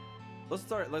 Let's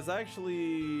start. Let's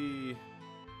actually.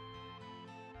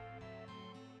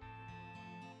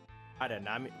 I didn't.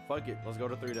 I mean, fuck it. Let's go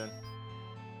to 3 then.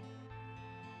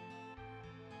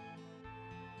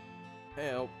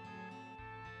 Help.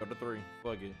 Go to 3.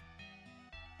 Fuck it.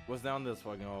 What's down this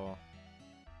fucking hall?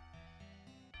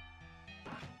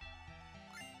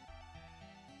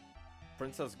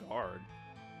 Princess Guard.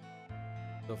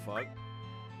 The fuck?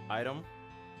 Item.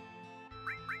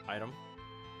 Item.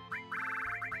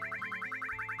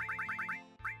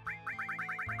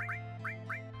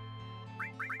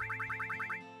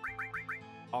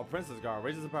 Oh, Princess Guard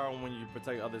raises the power when you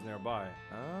protect others nearby.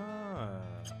 Ah.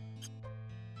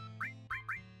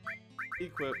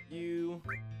 Equip you.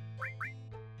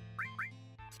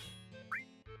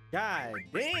 God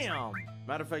damn.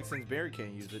 Matter of fact, since Barry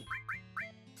can't use it,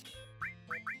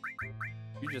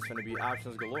 you just finna be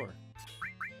options galore.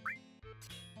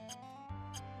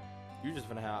 You just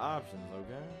finna have options,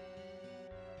 okay?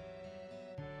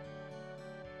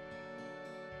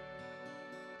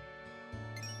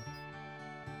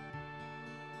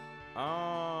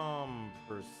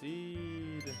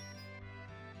 Proceed.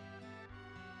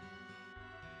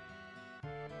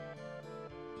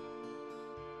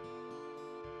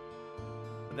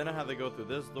 And then I have to go through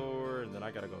this door, and then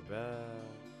I gotta go back.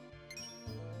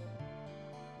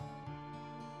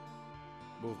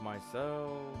 Move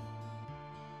myself.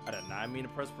 I did not mean to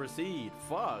press proceed.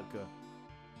 Fuck.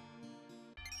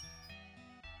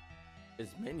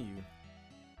 It's menu.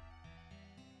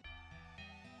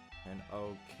 And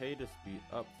okay to speed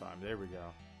up time. There we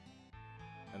go.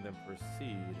 And then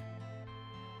proceed.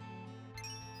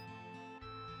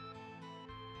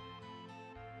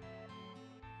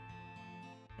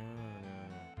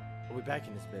 Are we back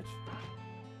in this bitch?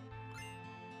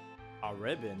 A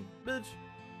ribbon? Bitch.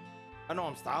 I know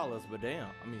I'm stylish, but damn.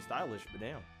 I mean stylish, but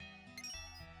damn.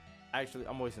 Actually,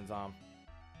 I'm wasting time.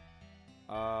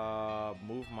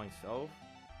 Move myself.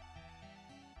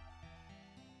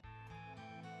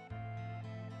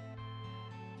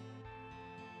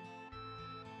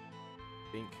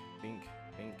 Bink, bink,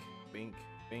 bink, bink,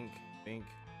 bink, bink,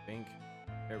 bink.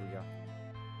 There we go.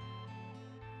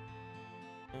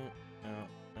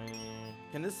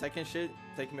 Can this second shit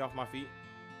take me off my feet?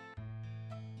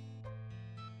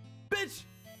 Bitch!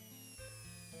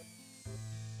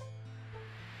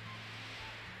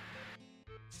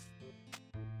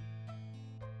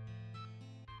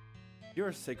 You're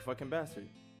a sick fucking bastard.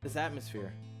 This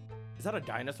atmosphere. Is that a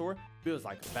dinosaur? Feels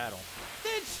like a battle.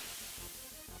 Bitch!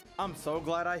 I'm so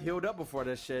glad I healed up before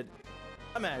this shit.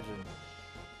 Imagine.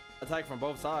 Attack from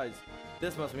both sides.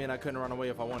 This must mean I couldn't run away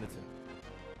if I wanted to.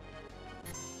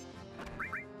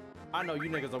 I know you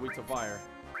niggas are weak to fire.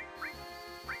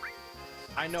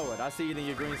 I know it. I see it in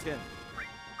your green skin.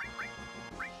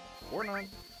 Or not.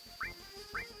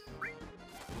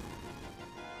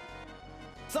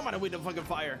 Somebody weak to fucking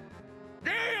fire.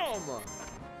 Damn!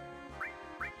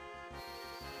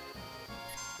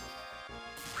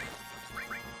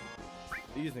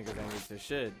 These niggas ain't weak to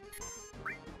shit.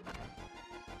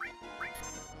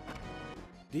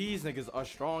 These niggas are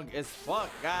strong as fuck.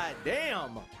 God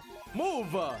damn.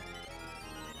 Move.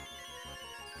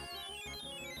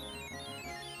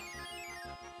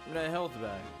 Give me that health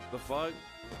back. The fuck?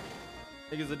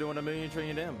 Niggas are doing 1,000,000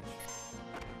 trillion damage.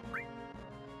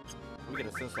 Let me get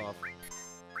a sense off.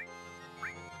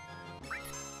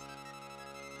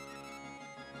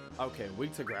 Okay,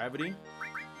 weak to gravity.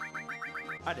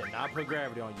 I did not put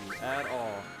gravity on you at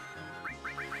all.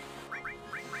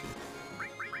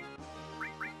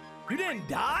 You didn't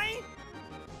die?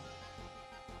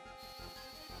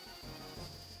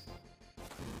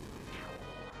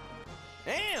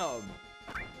 Damn!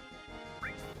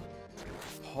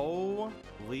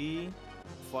 Holy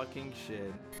fucking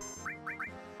shit.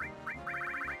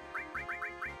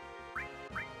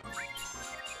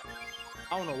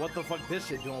 I don't know what the fuck this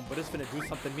shit doing, but it's finna do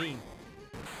something mean.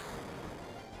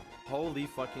 Holy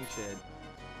fucking shit.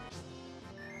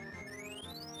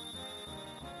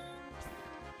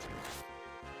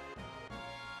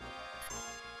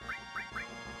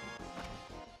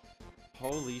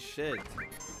 Holy shit.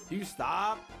 You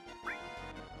stop?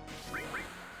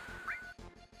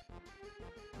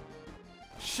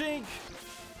 Shink!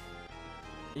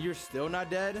 You're still not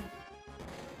dead?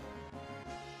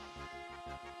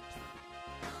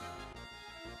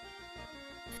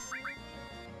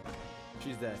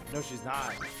 She's dead. No, she's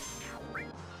not.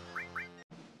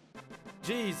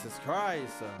 Jesus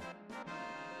Christ.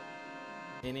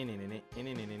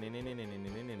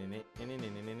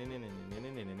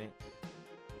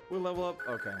 We'll level up.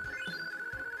 Okay.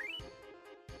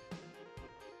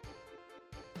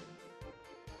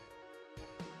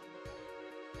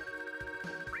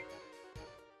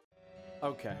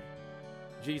 Okay.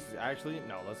 Jesus, actually,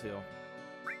 no, let's heal.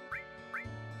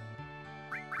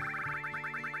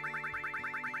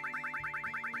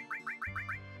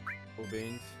 Cool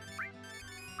beans.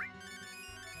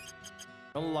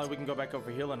 Don't look like we can go back up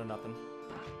for healing or nothing.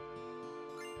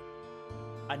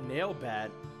 A nail bat?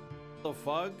 The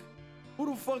fuck? Who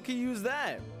the fuck can use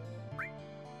that?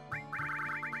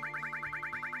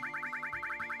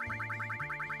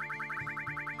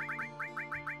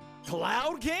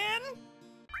 Cloud can?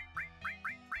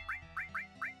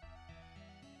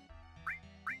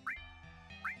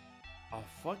 A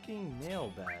fucking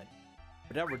nail bat.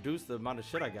 But that reduced the amount of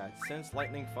shit I got. Sense,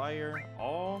 lightning, fire,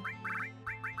 all.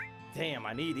 Damn,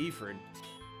 I need Ifrit.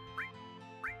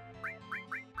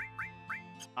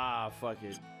 Ah, fuck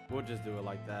it. We'll just do it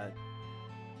like that.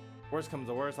 Worst comes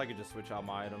to worst, I could just switch out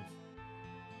my items.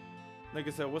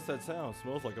 Nigga said, what's that sound?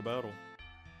 Smells like a battle.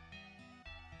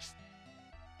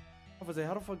 I was like,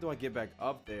 how the fuck do I get back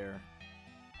up there?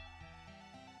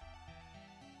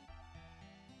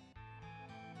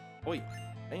 Wait,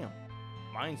 damn.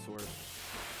 Mind sword.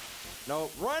 No,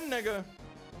 run, nigga.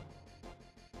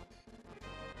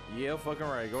 Yeah, fucking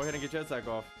right. Go ahead and get your attack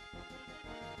off.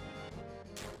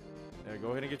 Yeah,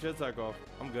 go ahead and get your attack off.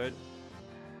 I'm good.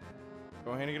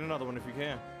 Go ahead and get another one if you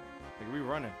can. Like, we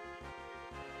running.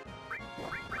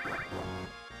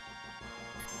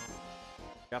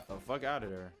 Got the fuck out of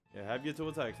there. Yeah, have your 2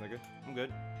 attacks, nigga. I'm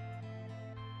good.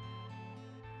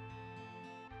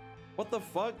 What the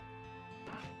fuck?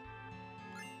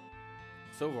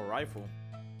 Silver rifle.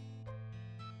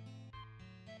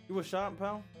 You was shot,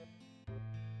 pal?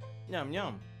 Yum,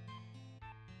 yum.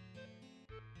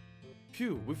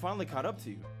 Phew, we finally caught up to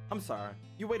you. I'm sorry.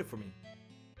 You waited for me.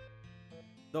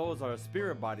 Those are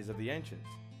spirit bodies of the ancients.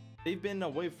 They've been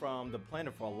away from the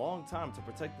planet for a long time to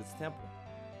protect this temple.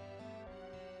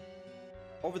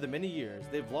 Over the many years,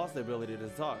 they've lost the ability to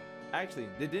talk. Actually,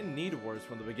 they didn't need words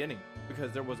from the beginning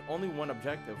because there was only one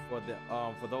objective for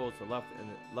those who left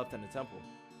in the temple.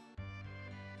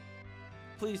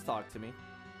 Please talk to me.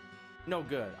 No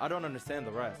good. I don't understand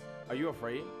the rest. Are you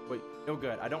afraid? Wait, no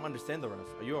good. I don't understand the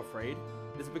rest. Are you afraid?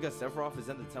 Is it because Sephiroth is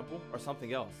in the temple or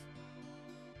something else?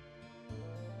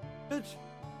 Bitch.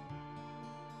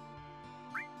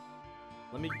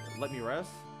 Let me rest.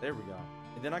 There we go.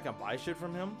 And then I can buy shit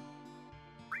from him.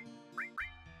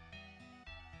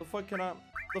 The fuck can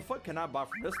I buy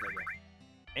from this nigga?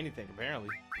 Anything apparently.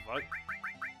 The fuck.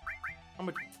 How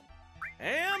much?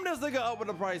 Damn, this nigga up with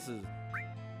the prices.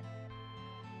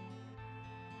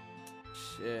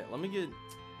 Shit, let me get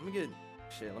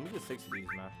 6 of these,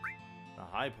 man. A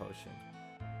high potion.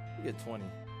 Let me get 20.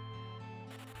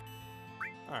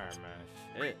 Alright, man.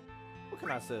 Shit. What can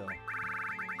I sell?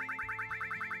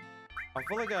 I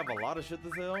feel like I have a lot of shit to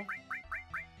sell.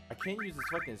 I can't use this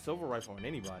fucking silver rifle on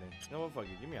anybody. You know what? Fuck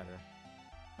it. Get me out of here.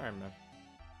 Alright, man.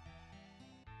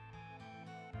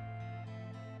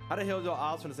 How the hell do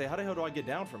I was gonna say, how the hell do I get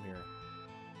down from here?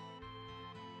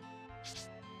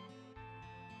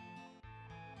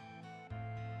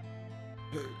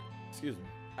 Excuse me.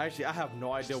 Actually, I have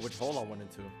no idea which hole I went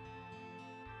into.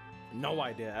 No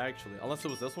idea, actually. Unless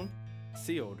it was this one.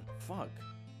 Sealed. Fuck.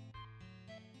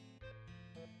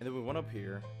 And then we went up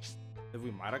here. Then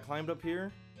we might have climbed up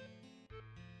here.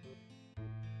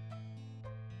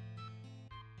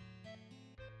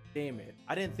 Damn it.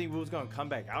 I didn't think we was gonna come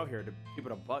back out here to keep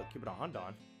it a buck, keep it a hunt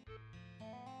on.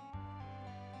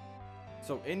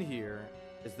 So in here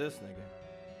is this nigga.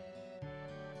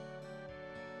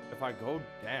 If I go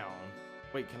down,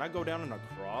 wait, can I go down and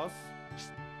across?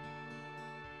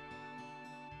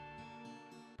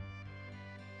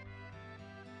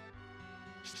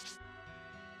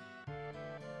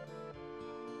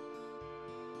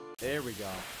 There we go.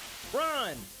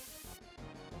 Run!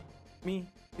 Me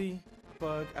the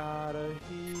fuck out of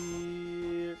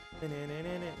here.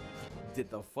 Did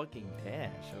the fucking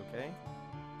dash, okay?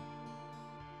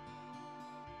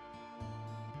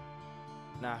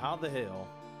 Now how the hell?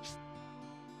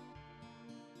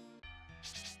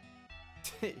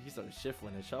 He started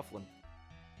shuffling and shuffling.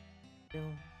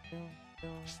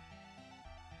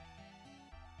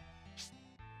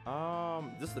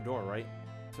 This is the door, right?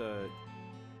 To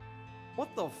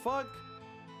what the fuck?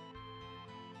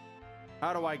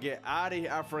 How do I get out of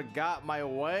here? I forgot my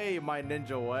way, my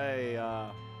ninja way.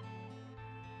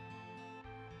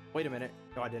 Wait a minute.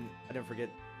 No, I didn't. I didn't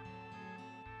forget.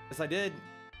 Yes, I did.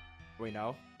 Wait,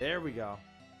 no. There we go.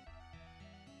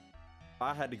 If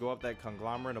I had to go up that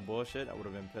conglomerate of bullshit, I would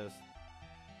have been pissed.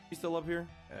 You still up here?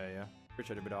 Yeah.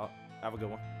 Appreciate it, but have a good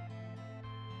one.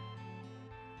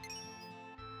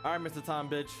 All right, Mr. Tom,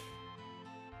 bitch.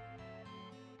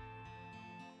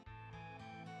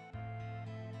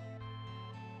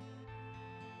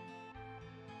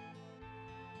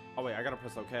 Oh wait, I gotta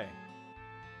press OK.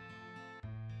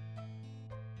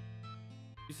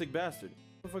 You sick bastard.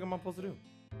 What the fuck am I supposed to do?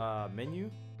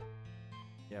 Menu?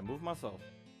 Yeah, move myself.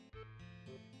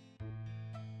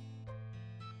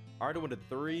 I already went to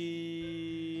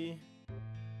 3.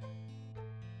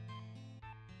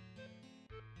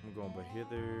 I'm going by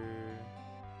hither.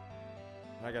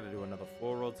 And I gotta do another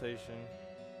full rotation.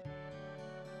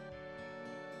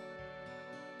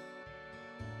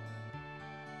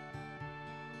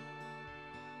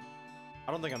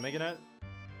 I don't think I'm making it.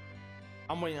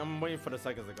 I'm waiting for the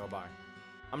seconds to go by.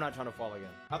 I'm not trying to fall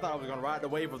again. I thought I was gonna ride the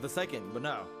wave of the second, but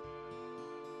no.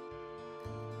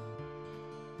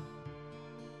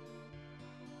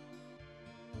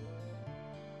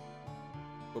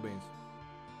 Cool beans.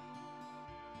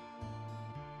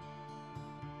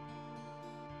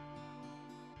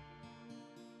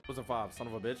 What's a 5? Son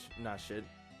of a bitch. Nah, shit.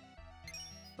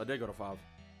 I did go to 5.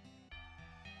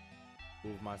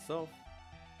 Move myself.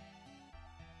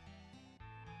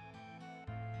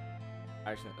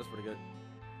 Actually, that's pretty good.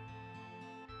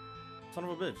 Son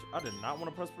of a bitch. I did not want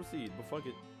to press proceed, but fuck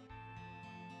it.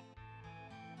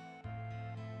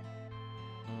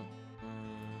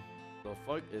 The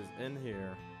fuck is in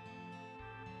here?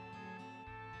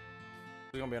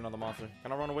 There's gonna be another monster.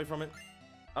 Can I run away from it?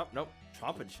 Oh, nope.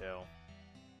 Trumpet shell.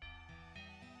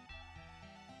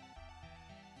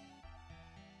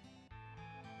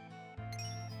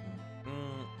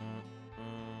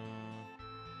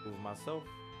 Move myself.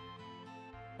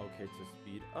 Okay, to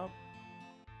speed up.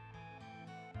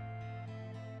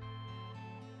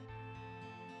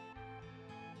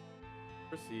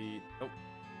 Proceed. Nope.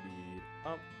 Speed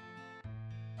up.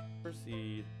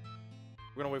 Proceed.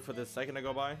 We're gonna wait for this second to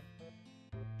go by.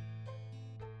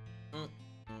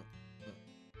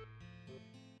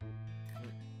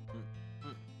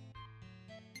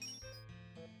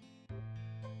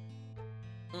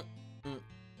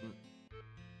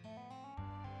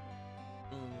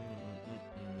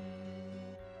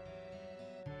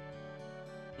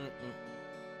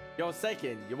 Yo,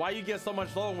 second, why you get so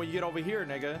much lower when you get over here,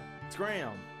 nigga?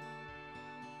 Scram.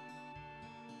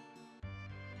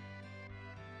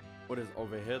 What is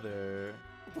over here there?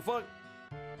 What the fuck?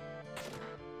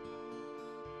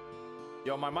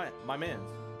 Yo, my man's.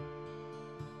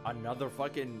 Another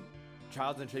fucking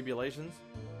Trials and Tribulations?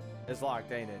 It's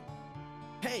locked, ain't it?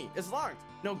 Hey, it's locked.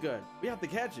 No good. We have to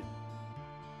catch it.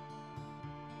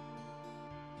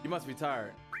 You must be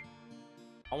tired.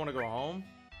 I want to go home.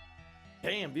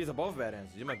 Damn, these are both bad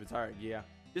answers. You might be tired. Yeah.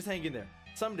 Just hang in there.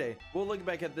 Someday, we'll look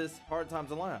back at this hard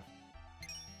times and laugh.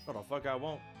 No, the fuck I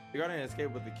won't. The guardian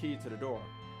escaped with the key to the door.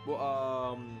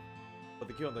 Well, but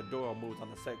the key on the door moves on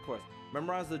the set course.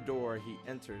 Memorize the door he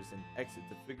enters and exits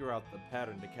to figure out the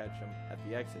pattern to catch him at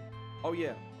the exit. Oh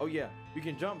yeah, you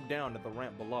can jump down at the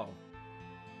ramp below.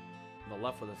 On the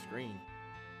left of the screen.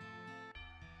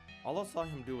 All I saw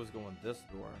him do was go in this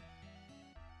door.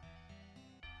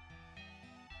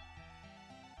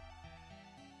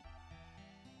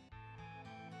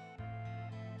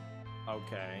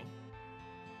 Okay.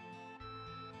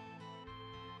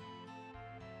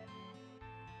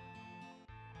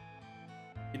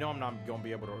 You know I'm not gonna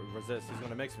be able to resist. He's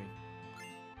gonna mix me.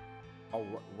 Oh,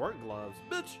 work gloves,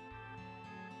 bitch.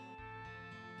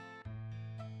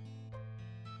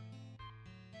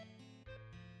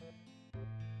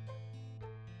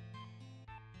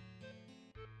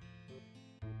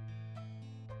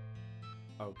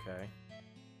 Okay.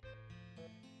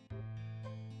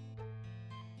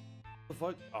 The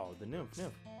fuck? Oh, the nymph.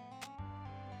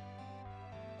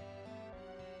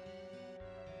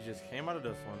 He just came out of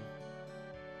this one.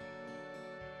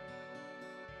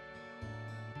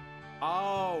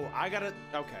 Oh, I gotta.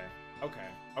 Okay.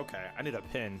 I need a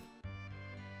pin.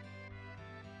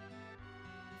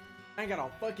 I ain't got a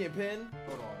fucking pin.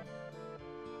 Hold on.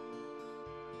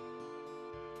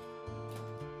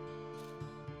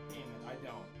 Damn it, I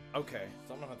don't. Okay,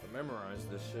 so I'm gonna have to memorize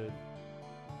this shit.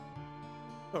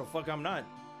 No, the fuck I'm not.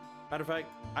 Matter of fact,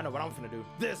 I know what I'm finna do.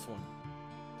 This one.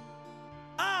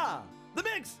 Ah, the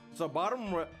mix. So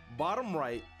bottom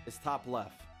right is top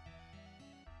left.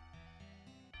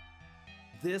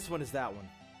 This one is that one.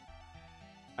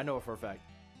 I know it for a fact.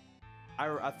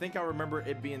 I think I remember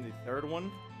it being the third one.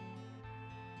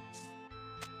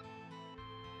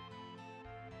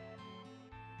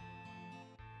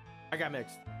 I got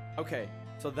mixed. Okay,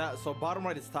 so bottom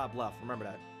right is top left. Remember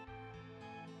that.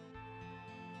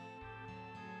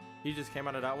 He just came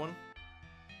out of that one.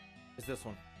 It's this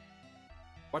one.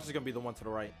 Watch, it's gonna be the one to the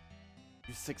right.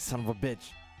 You sick son of a bitch.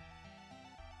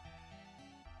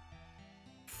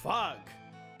 Fuck.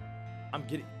 I'm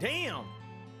getting. Damn.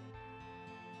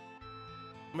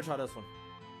 I'm gonna try this one.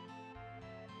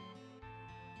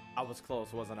 I was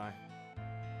close, wasn't I?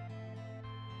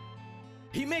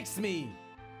 He mixed me.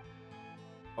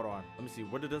 Hold on. Let me see.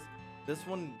 Where did this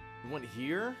one went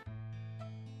here?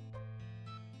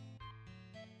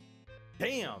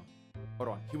 Damn. Hold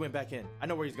on. He went back in. I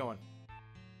know where he's going.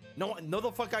 No,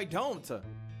 the fuck I don't.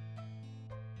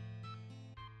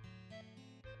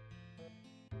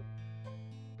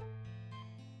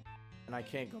 And I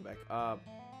can't go back up.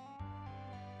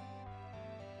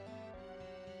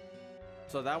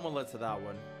 So that one led to that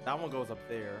one. That one goes up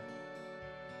there.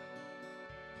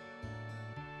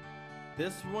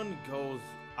 This one goes,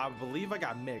 I believe I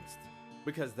got mixed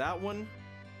because that one.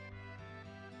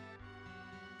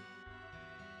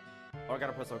 Oh, I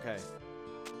gotta press OK.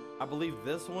 I believe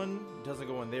this one doesn't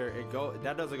go in there.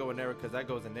 That doesn't go in there because that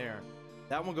goes in there.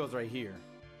 That one goes right here.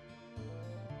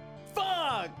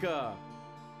 Fuck!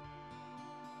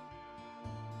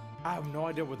 I have no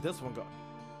idea where this one goes.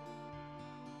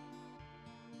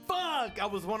 Fuck! I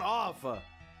was one off.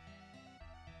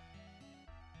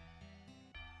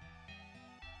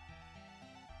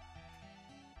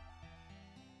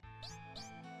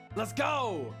 Let's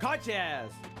go! Caught your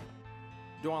ass!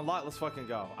 Do unlock, let's fucking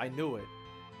go. I knew it.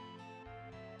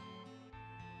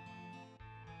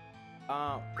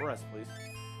 Rest, please.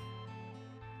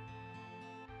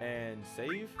 And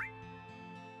save.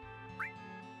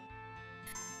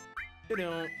 Wait,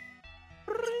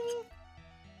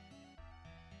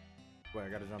 I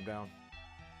gotta jump down.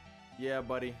 Yeah,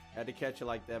 buddy. Had to catch you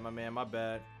like that, my man. My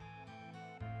bad.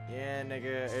 Yeah,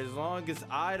 nigga. As long as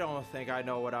I don't think I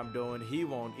know what I'm doing, he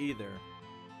won't either.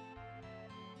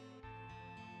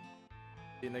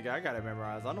 See, nigga, I gotta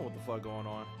memorize. I know what the fuck going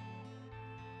on.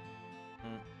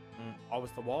 Oh,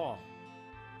 it's the wall.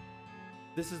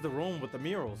 This is the room with the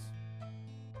murals.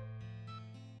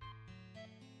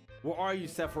 Where are you,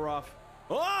 Sephiroth?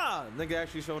 Ah! Nigga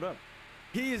actually showed up.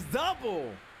 He is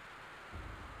double!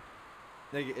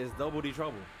 Nigga is double D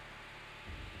trouble.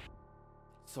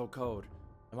 So cold.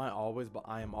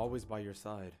 I am always by your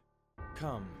side.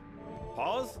 Come.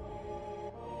 Pause?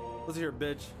 Let's hear it,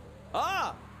 bitch.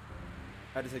 Ah!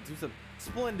 I had to take 2 steps.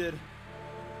 Splendid.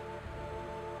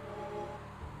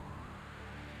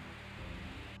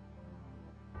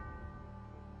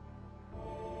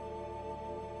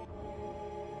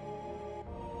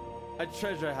 A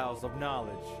treasure house of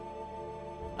knowledge.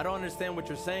 I don't understand what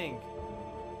you're saying.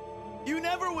 You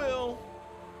never will.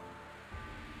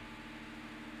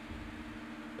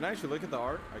 Can I actually look at the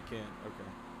art? I can't. Okay.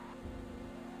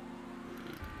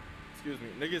 Excuse me.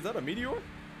 Nigga, is that a meteor?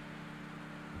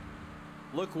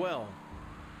 Look well.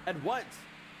 At what?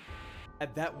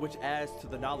 At that which adds to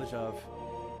the knowledge of.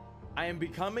 I am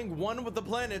becoming one with the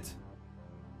planet.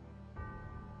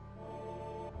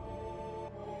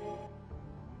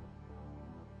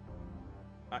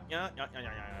 Yeah.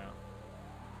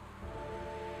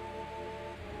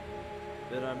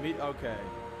 Did I meet? Okay.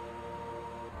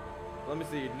 Let me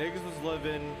see. Niggas was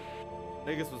living.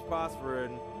 Niggas was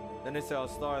prospering. Then they saw a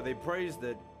star. They praised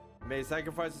it. Made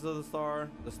sacrifices to the star.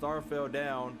 The star fell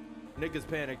down. Niggas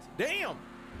panicked. Damn!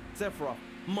 Sephiroth.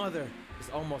 Mother. It's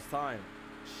almost time.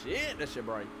 Shit, that shit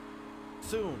bright.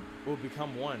 Soon we'll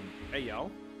become one. Hey,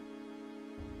 yo.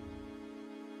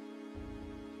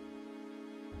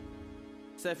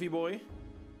 Sephi boy.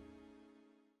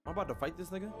 I'm about to fight this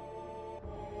nigga.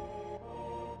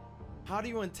 How do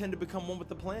you intend to become one with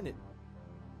the planet?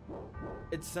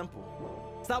 It's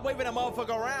simple. Stop waving that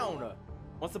motherfucker around.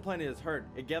 Once the planet is hurt,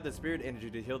 it gathers spirit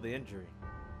energy to heal the injury.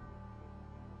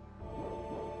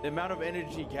 The amount of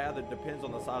energy gathered depends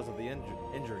on the size of the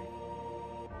injury.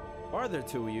 Are there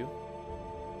 2 of you?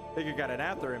 Think you got an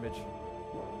after image.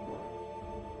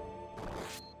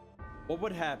 What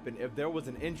would happen if there was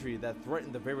an injury that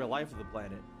threatened the very life of the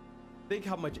planet? Think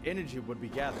how much energy would be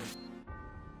gathered.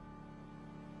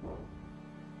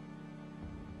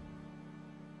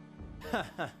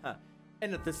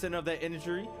 And at the center of that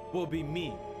energy will be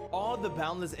me. All the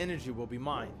boundless energy will be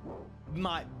mine.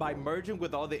 By merging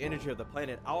with all the energy of the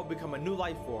planet, I will become a new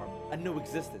life form, a new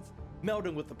existence.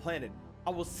 Melding with the planet, I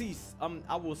will cease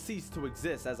to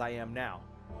exist as I am now,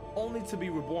 only to be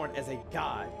reborn as a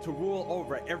god to rule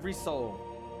over every soul.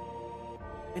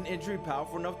 An injury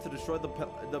powerful enough to destroy the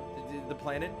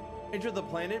planet. Enter the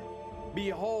planet.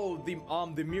 Behold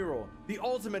the mural, the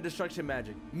ultimate destruction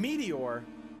magic, meteor.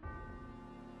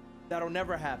 That'll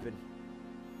never happen.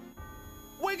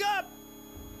 Wake up!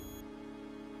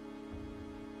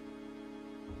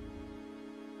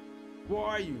 Where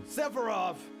are you?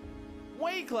 Sephiroth!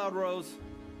 Wait, Cloud Rose.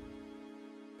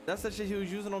 That's the shit he was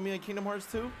using on me in Kingdom Hearts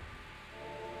 2?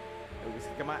 He was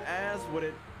kicking my ass with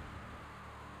it.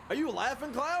 Are you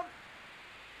laughing, Cloud?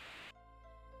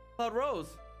 Cloud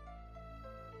Rose.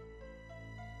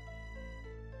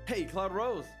 Hey, Cloud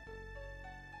Rose.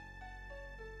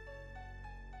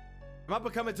 Am I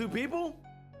becoming 2 people?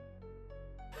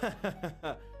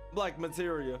 Black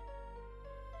materia.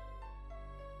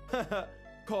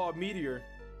 Called meteor.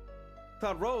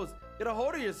 Cloud Rose, get a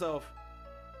hold of yourself.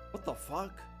 What the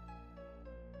fuck?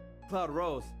 Cloud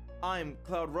Rose. I'm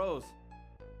Cloud Rose.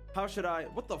 How should I?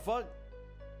 What the fuck?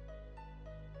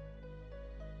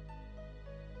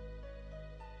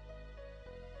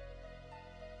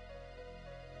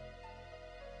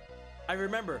 I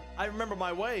remember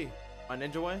my way. My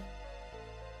ninja way.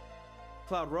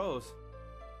 Cloud Rose.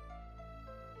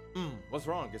 What's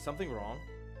wrong? Is something wrong?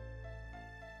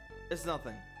 It's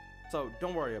nothing. So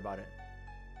don't worry about it.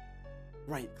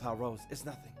 Right, Cloud Rose, it's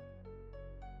nothing.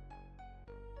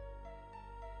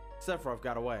 Sephiroth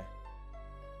got away.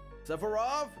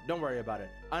 Sephiroth! Don't worry about it.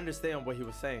 I understand what he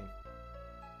was saying.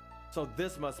 So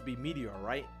this must be meteor,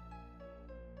 right?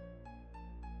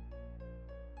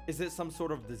 Is it some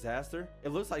sort of disaster? It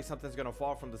looks like something's gonna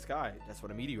fall from the sky. That's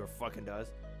what a meteor fucking does.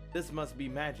 This must be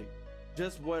magic.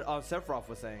 Just what Sephiroth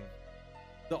was saying.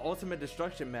 The ultimate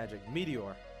destruction magic,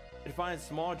 meteor. It finds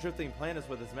small drifting planets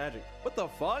with its magic. What the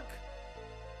fuck?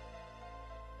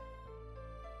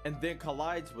 And then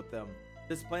collides with them.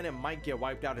 This planet might get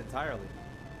wiped out entirely.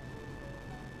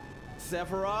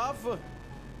 Sephiroth?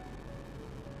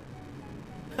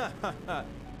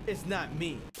 It's not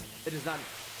me. It is not.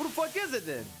 Who the fuck is it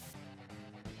then?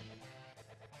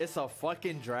 It's a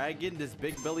fucking dragon, this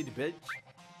big bellied bitch.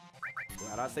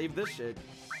 Glad I saved this shit.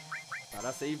 Glad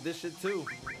I saved this shit too.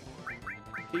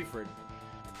 Ifrit.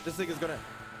 This nigga's gonna.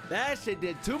 That shit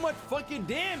did too much fucking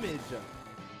damage.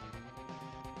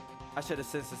 I should have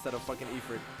sensed instead of fucking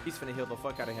Ifrit. He's finna heal the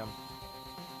fuck out of him.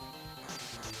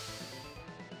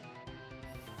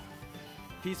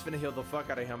 He's finna heal the fuck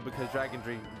out of him because Dragon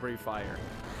breathe fire.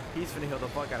 He's finna heal the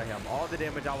fuck out of him. All the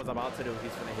damage I was about to do,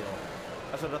 he's finna heal.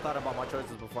 I should have thought about my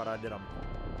choices before I did them.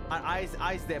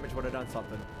 Ice damage would have done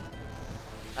something.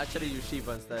 I should have used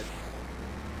Shiva instead.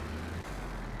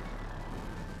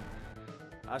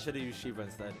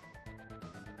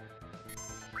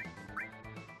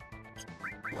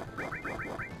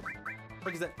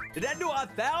 What is that? Did that do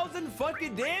 1,000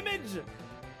 fucking damage?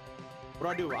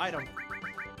 What do I do? Item.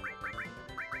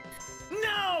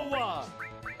 No!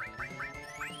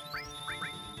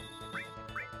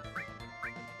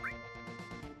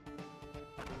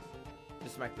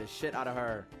 Just smack the shit out of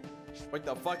her. Wake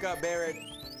the fuck up, Barrett.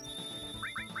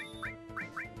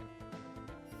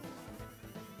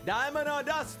 Diamond or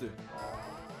dust?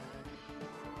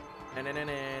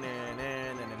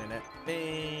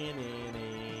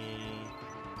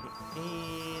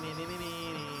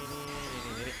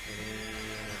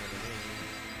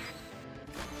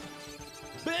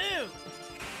 Boom!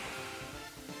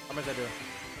 How much I do?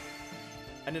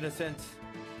 I need a sense.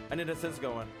 I need a sense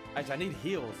going. Actually, I need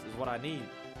heals is what I need.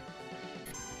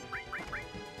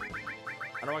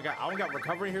 I don't got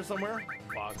recovery here somewhere.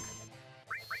 Fuck.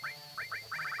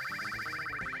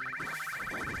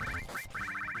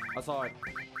 I saw it.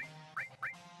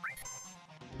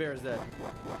 Bear is dead.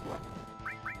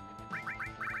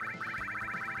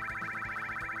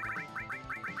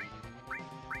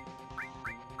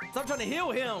 Stop trying to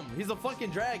heal him. He's a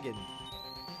fucking dragon.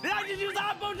 Did I just use the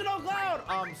hot potion on Cloud?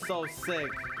 I'm so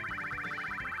sick.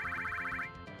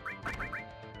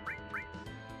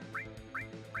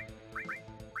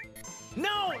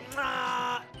 No!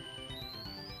 Ah!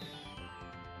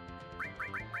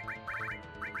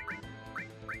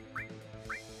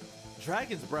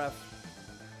 Dragon's breath.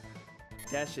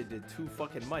 That shit did too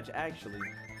fucking much, actually.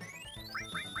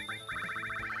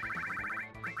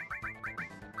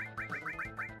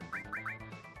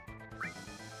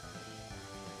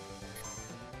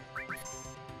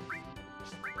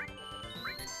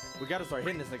 We gotta start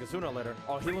hitting this nigga sooner or later.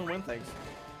 Oh, healing wind, thanks.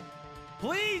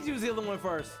 Please use healing wind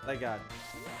first. Thank God.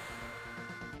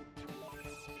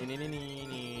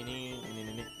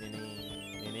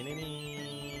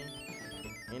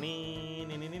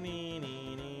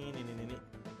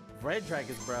 Red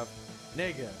Dragon's breath.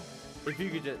 Nigga. If you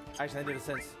could just... Actually, I need a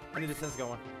sense. I need a sense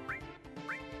going.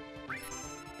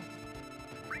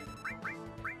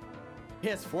 He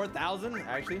has 4,000?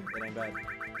 Actually, that ain't bad.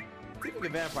 See if we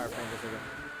can vampire frame this nigga.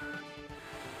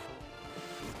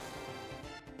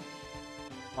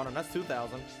 Oh no, that's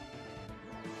 2,000.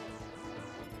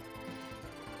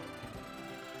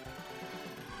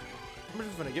 How much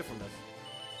is gonna get from this?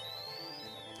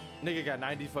 Nigga got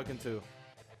 90 fucking 2.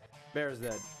 Bear's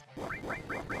dead.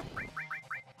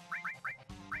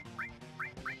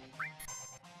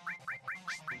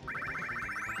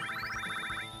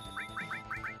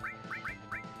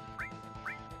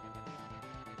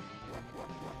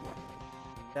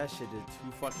 That shit did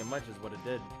too fucking much is what it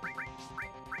did.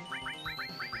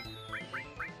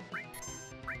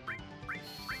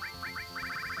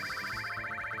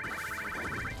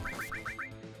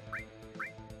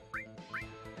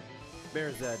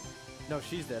 Bear's dead. No,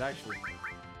 she's dead, actually.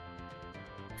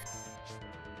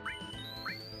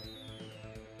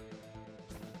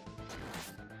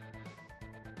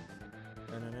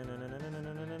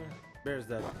 Bear's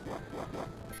dead.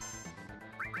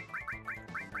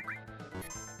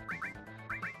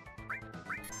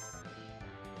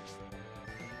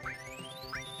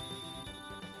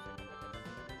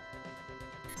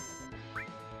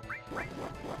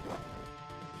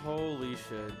 Holy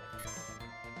shit.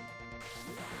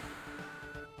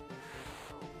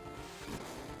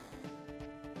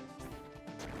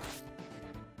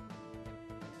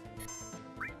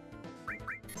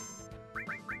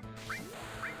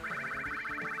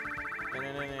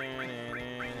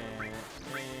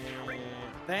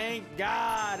 Thank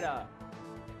God!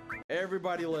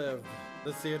 Everybody lived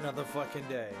to see another fucking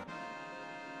day.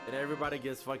 And everybody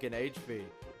gets fucking HP.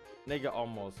 Nigga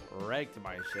almost wrecked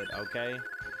my shit, okay?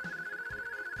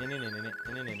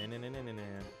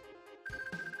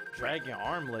 Dragon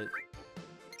armlet.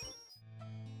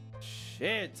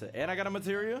 Shit. And I got a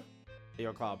materia? Hey,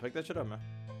 yo, Cloud, pick that shit up, man.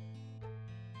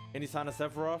 Any sign of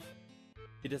Sephiroth?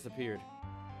 He disappeared.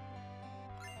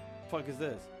 Fuck is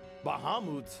this?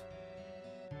 Bahamut?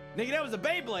 Nigga, that was a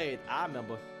Beyblade. I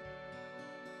remember.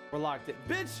 We're locked in.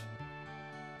 Bitch!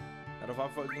 What if I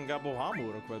fucking got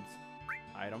Bahamut equipped?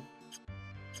 Item.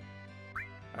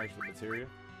 Actually, materia.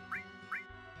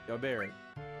 Yo, Barrett.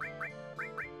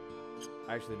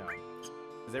 Actually, no.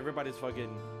 Because everybody's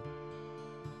fucking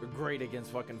great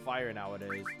against fucking fire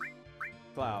nowadays.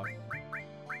 Cloud.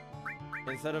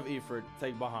 Instead of Ifrit,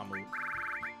 take Bahamut.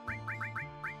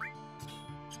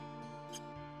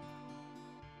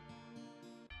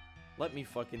 Let me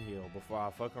fucking heal before I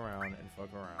fuck around and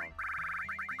fuck around.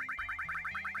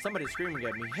 Somebody's screaming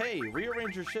at me. Hey,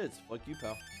 rearrange your shits. Fuck you,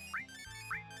 pal.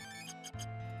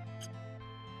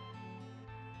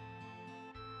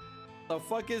 The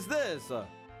fuck is this? Yo,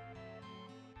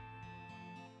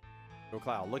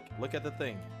 Cloud, look at the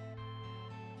thing.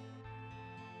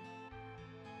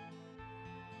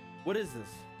 What is this?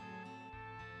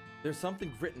 There's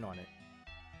something written on it.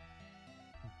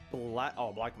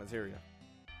 Black materia.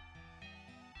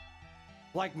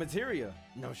 Black materia.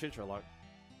 No shit, Sherlock.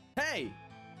 Hey!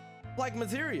 Black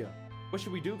materia. What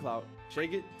should we do, Cloud?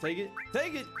 Shake it, take it,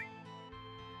 take it!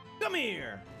 Come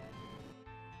here!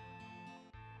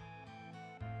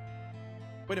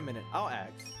 Wait a minute, I'll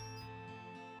ask.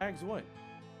 Ask what?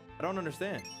 I don't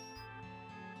understand.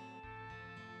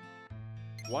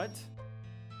 What?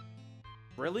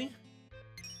 Really?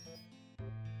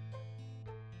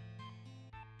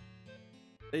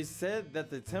 They said that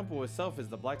the temple itself is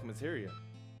the black materia.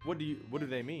 What do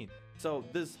they mean? So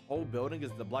this whole building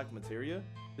is the black materia?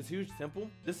 This huge temple,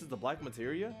 this is the black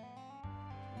materia?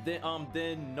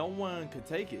 Then no one could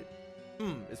take it.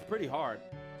 It's pretty hard.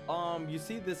 You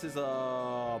see, this is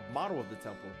a model of the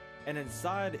temple, and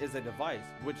inside is a device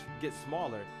which gets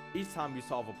smaller each time you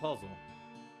solve a puzzle.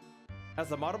 As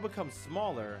the model becomes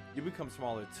smaller, you become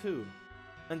smaller too,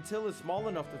 until it's small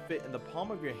enough to fit in the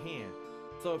palm of your hand.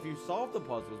 So if you solve the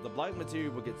puzzles, the black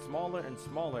material will get smaller and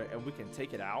smaller and we can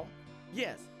take it out?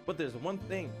 Yes, but there's one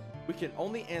thing. We can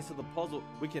only answer the puzzles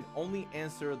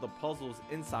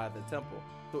inside the temple.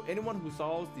 So anyone who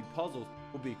solves the puzzles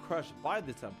will be crushed by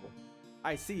the temple.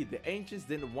 I see, the ancients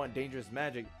didn't want dangerous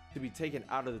magic to be taken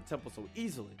out of the temple so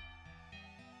easily.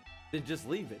 Then just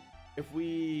leave it. If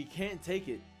we can't take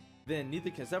it, then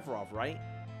neither can Sephiroth, right?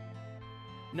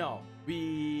 No,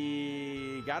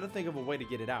 we gotta think of a way to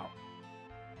get it out.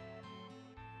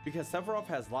 Because Sephiroth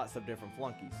has lots of different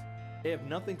flunkies. They have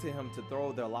nothing to him to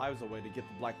throw their lives away to get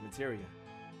the black materia.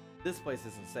 This place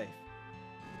isn't safe.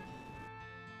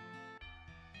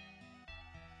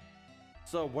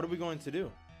 So what are we going to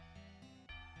do?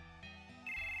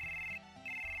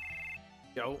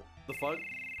 Yo, the fuck?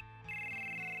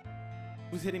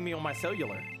 Who's hitting me on my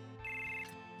cellular?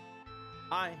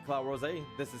 Hi, KingRosé.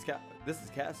 This is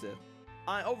Cassith.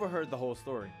 I overheard the whole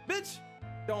story. Bitch,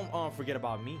 don't forget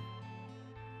about me.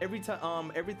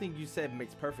 Everything you said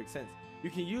makes perfect sense.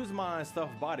 You can use my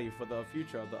stuffed body for the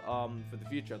future of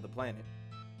the planet.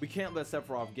 We can't let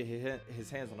Sephiroth get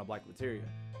his hands on the black materia,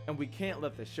 and we can't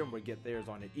let the Shimmer get theirs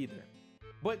on it either.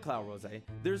 But KingRosé,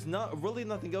 there's really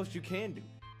nothing else you can do.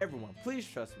 Everyone, please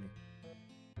trust me.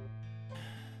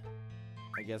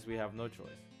 I guess we have no choice.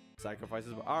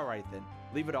 Sacrifices, but all right then.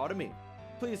 Leave it all to me.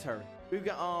 Please hurry. We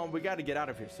got to get out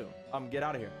of here soon. Get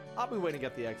out of here. I'll be waiting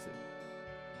at the exit.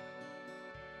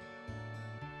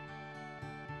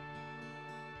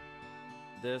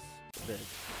 This bitch.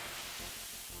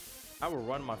 I will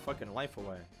run my fucking life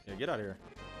away. Yeah, get out of here.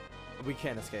 We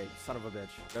can't escape. Son of a bitch.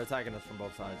 They're attacking us from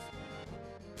both sides.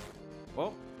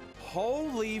 Well,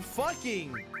 holy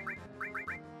fucking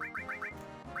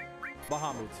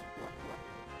Bahamut.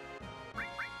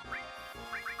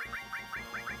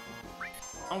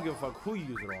 I don't give a fuck who you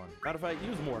use it on. Matter of fact,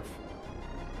 use Morph.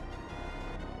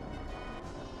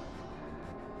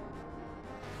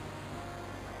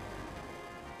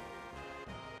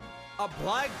 A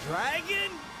black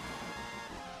dragon?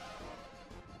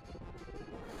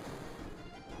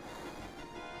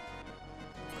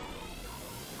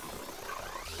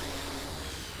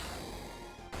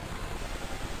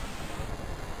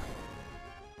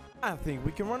 I think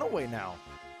we can run away now.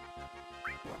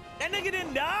 That nigga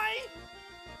didn't die?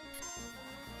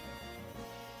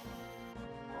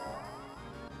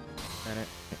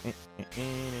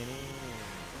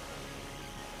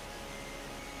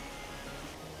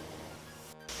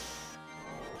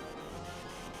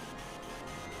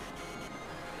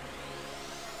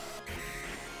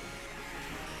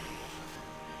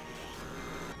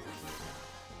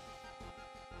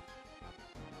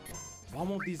 Why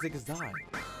won't these niggas die?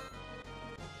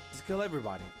 Just kill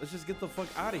everybody. Let's just get the fuck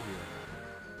out of here.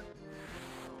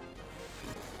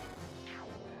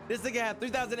 This nigga had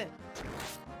 3,000 in.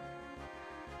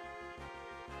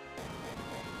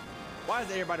 Why is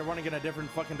everybody running in a different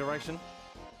fucking direction?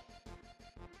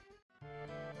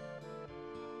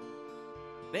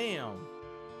 Damn.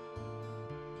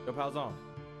 Yo, pals on.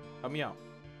 Help me out.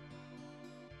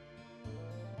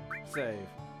 Save.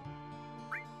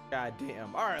 God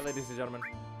damn. All right, ladies and gentlemen.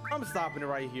 I'm stopping it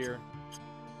right here.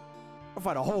 I'll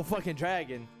fight a whole fucking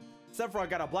dragon. Sephiroth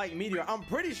got a black meteor. I'm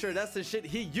pretty sure that's the shit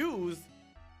he used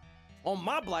on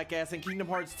my black ass in Kingdom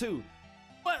Hearts 2.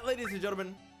 But, ladies and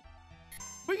gentlemen,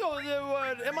 We gonna do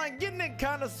what? Am I getting it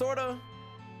kind of, sort of?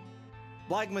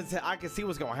 Black Materia, I can see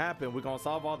what's gonna happen. We're gonna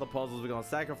solve all the puzzles. We're gonna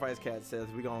sacrifice Cat Sith.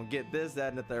 We're gonna get this, that,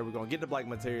 and the third. We're gonna get the Black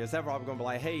Materia. Sephiroth gonna be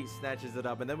like, hey, snatches it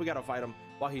up. And then we gotta fight him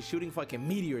while he's shooting fucking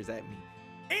meteors at me.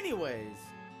 Anyways.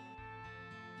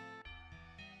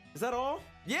 Is that all?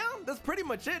 Yeah, that's pretty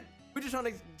much it. We're just trying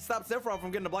to stop Sephiroth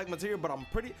from getting the Black Materia, but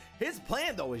his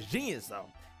plan though is genius though.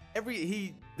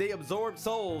 They absorb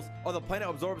souls, or the planet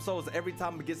absorbs souls every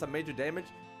time it gets some major damage.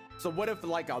 So what if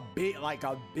like a big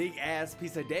ass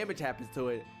piece of damage happens to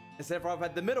it, and Sephiroth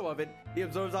at the middle of it, he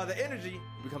absorbs all the energy,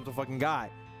 he becomes a fucking god.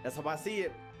 That's how I see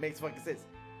it. Makes fucking sense.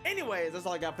 Anyways, that's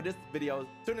all I got for this video.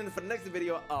 Tune in for the next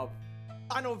video of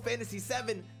Final Fantasy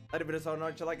VII. Let the video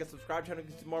know, like and subscribe, channel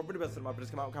to see more really best of my videos.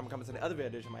 Come out, comment on the other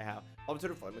video I might have. I'll be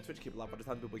Twitter, follow me on Twitch, keep it live by the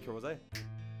time people KingRosé.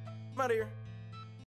 I'm out of here.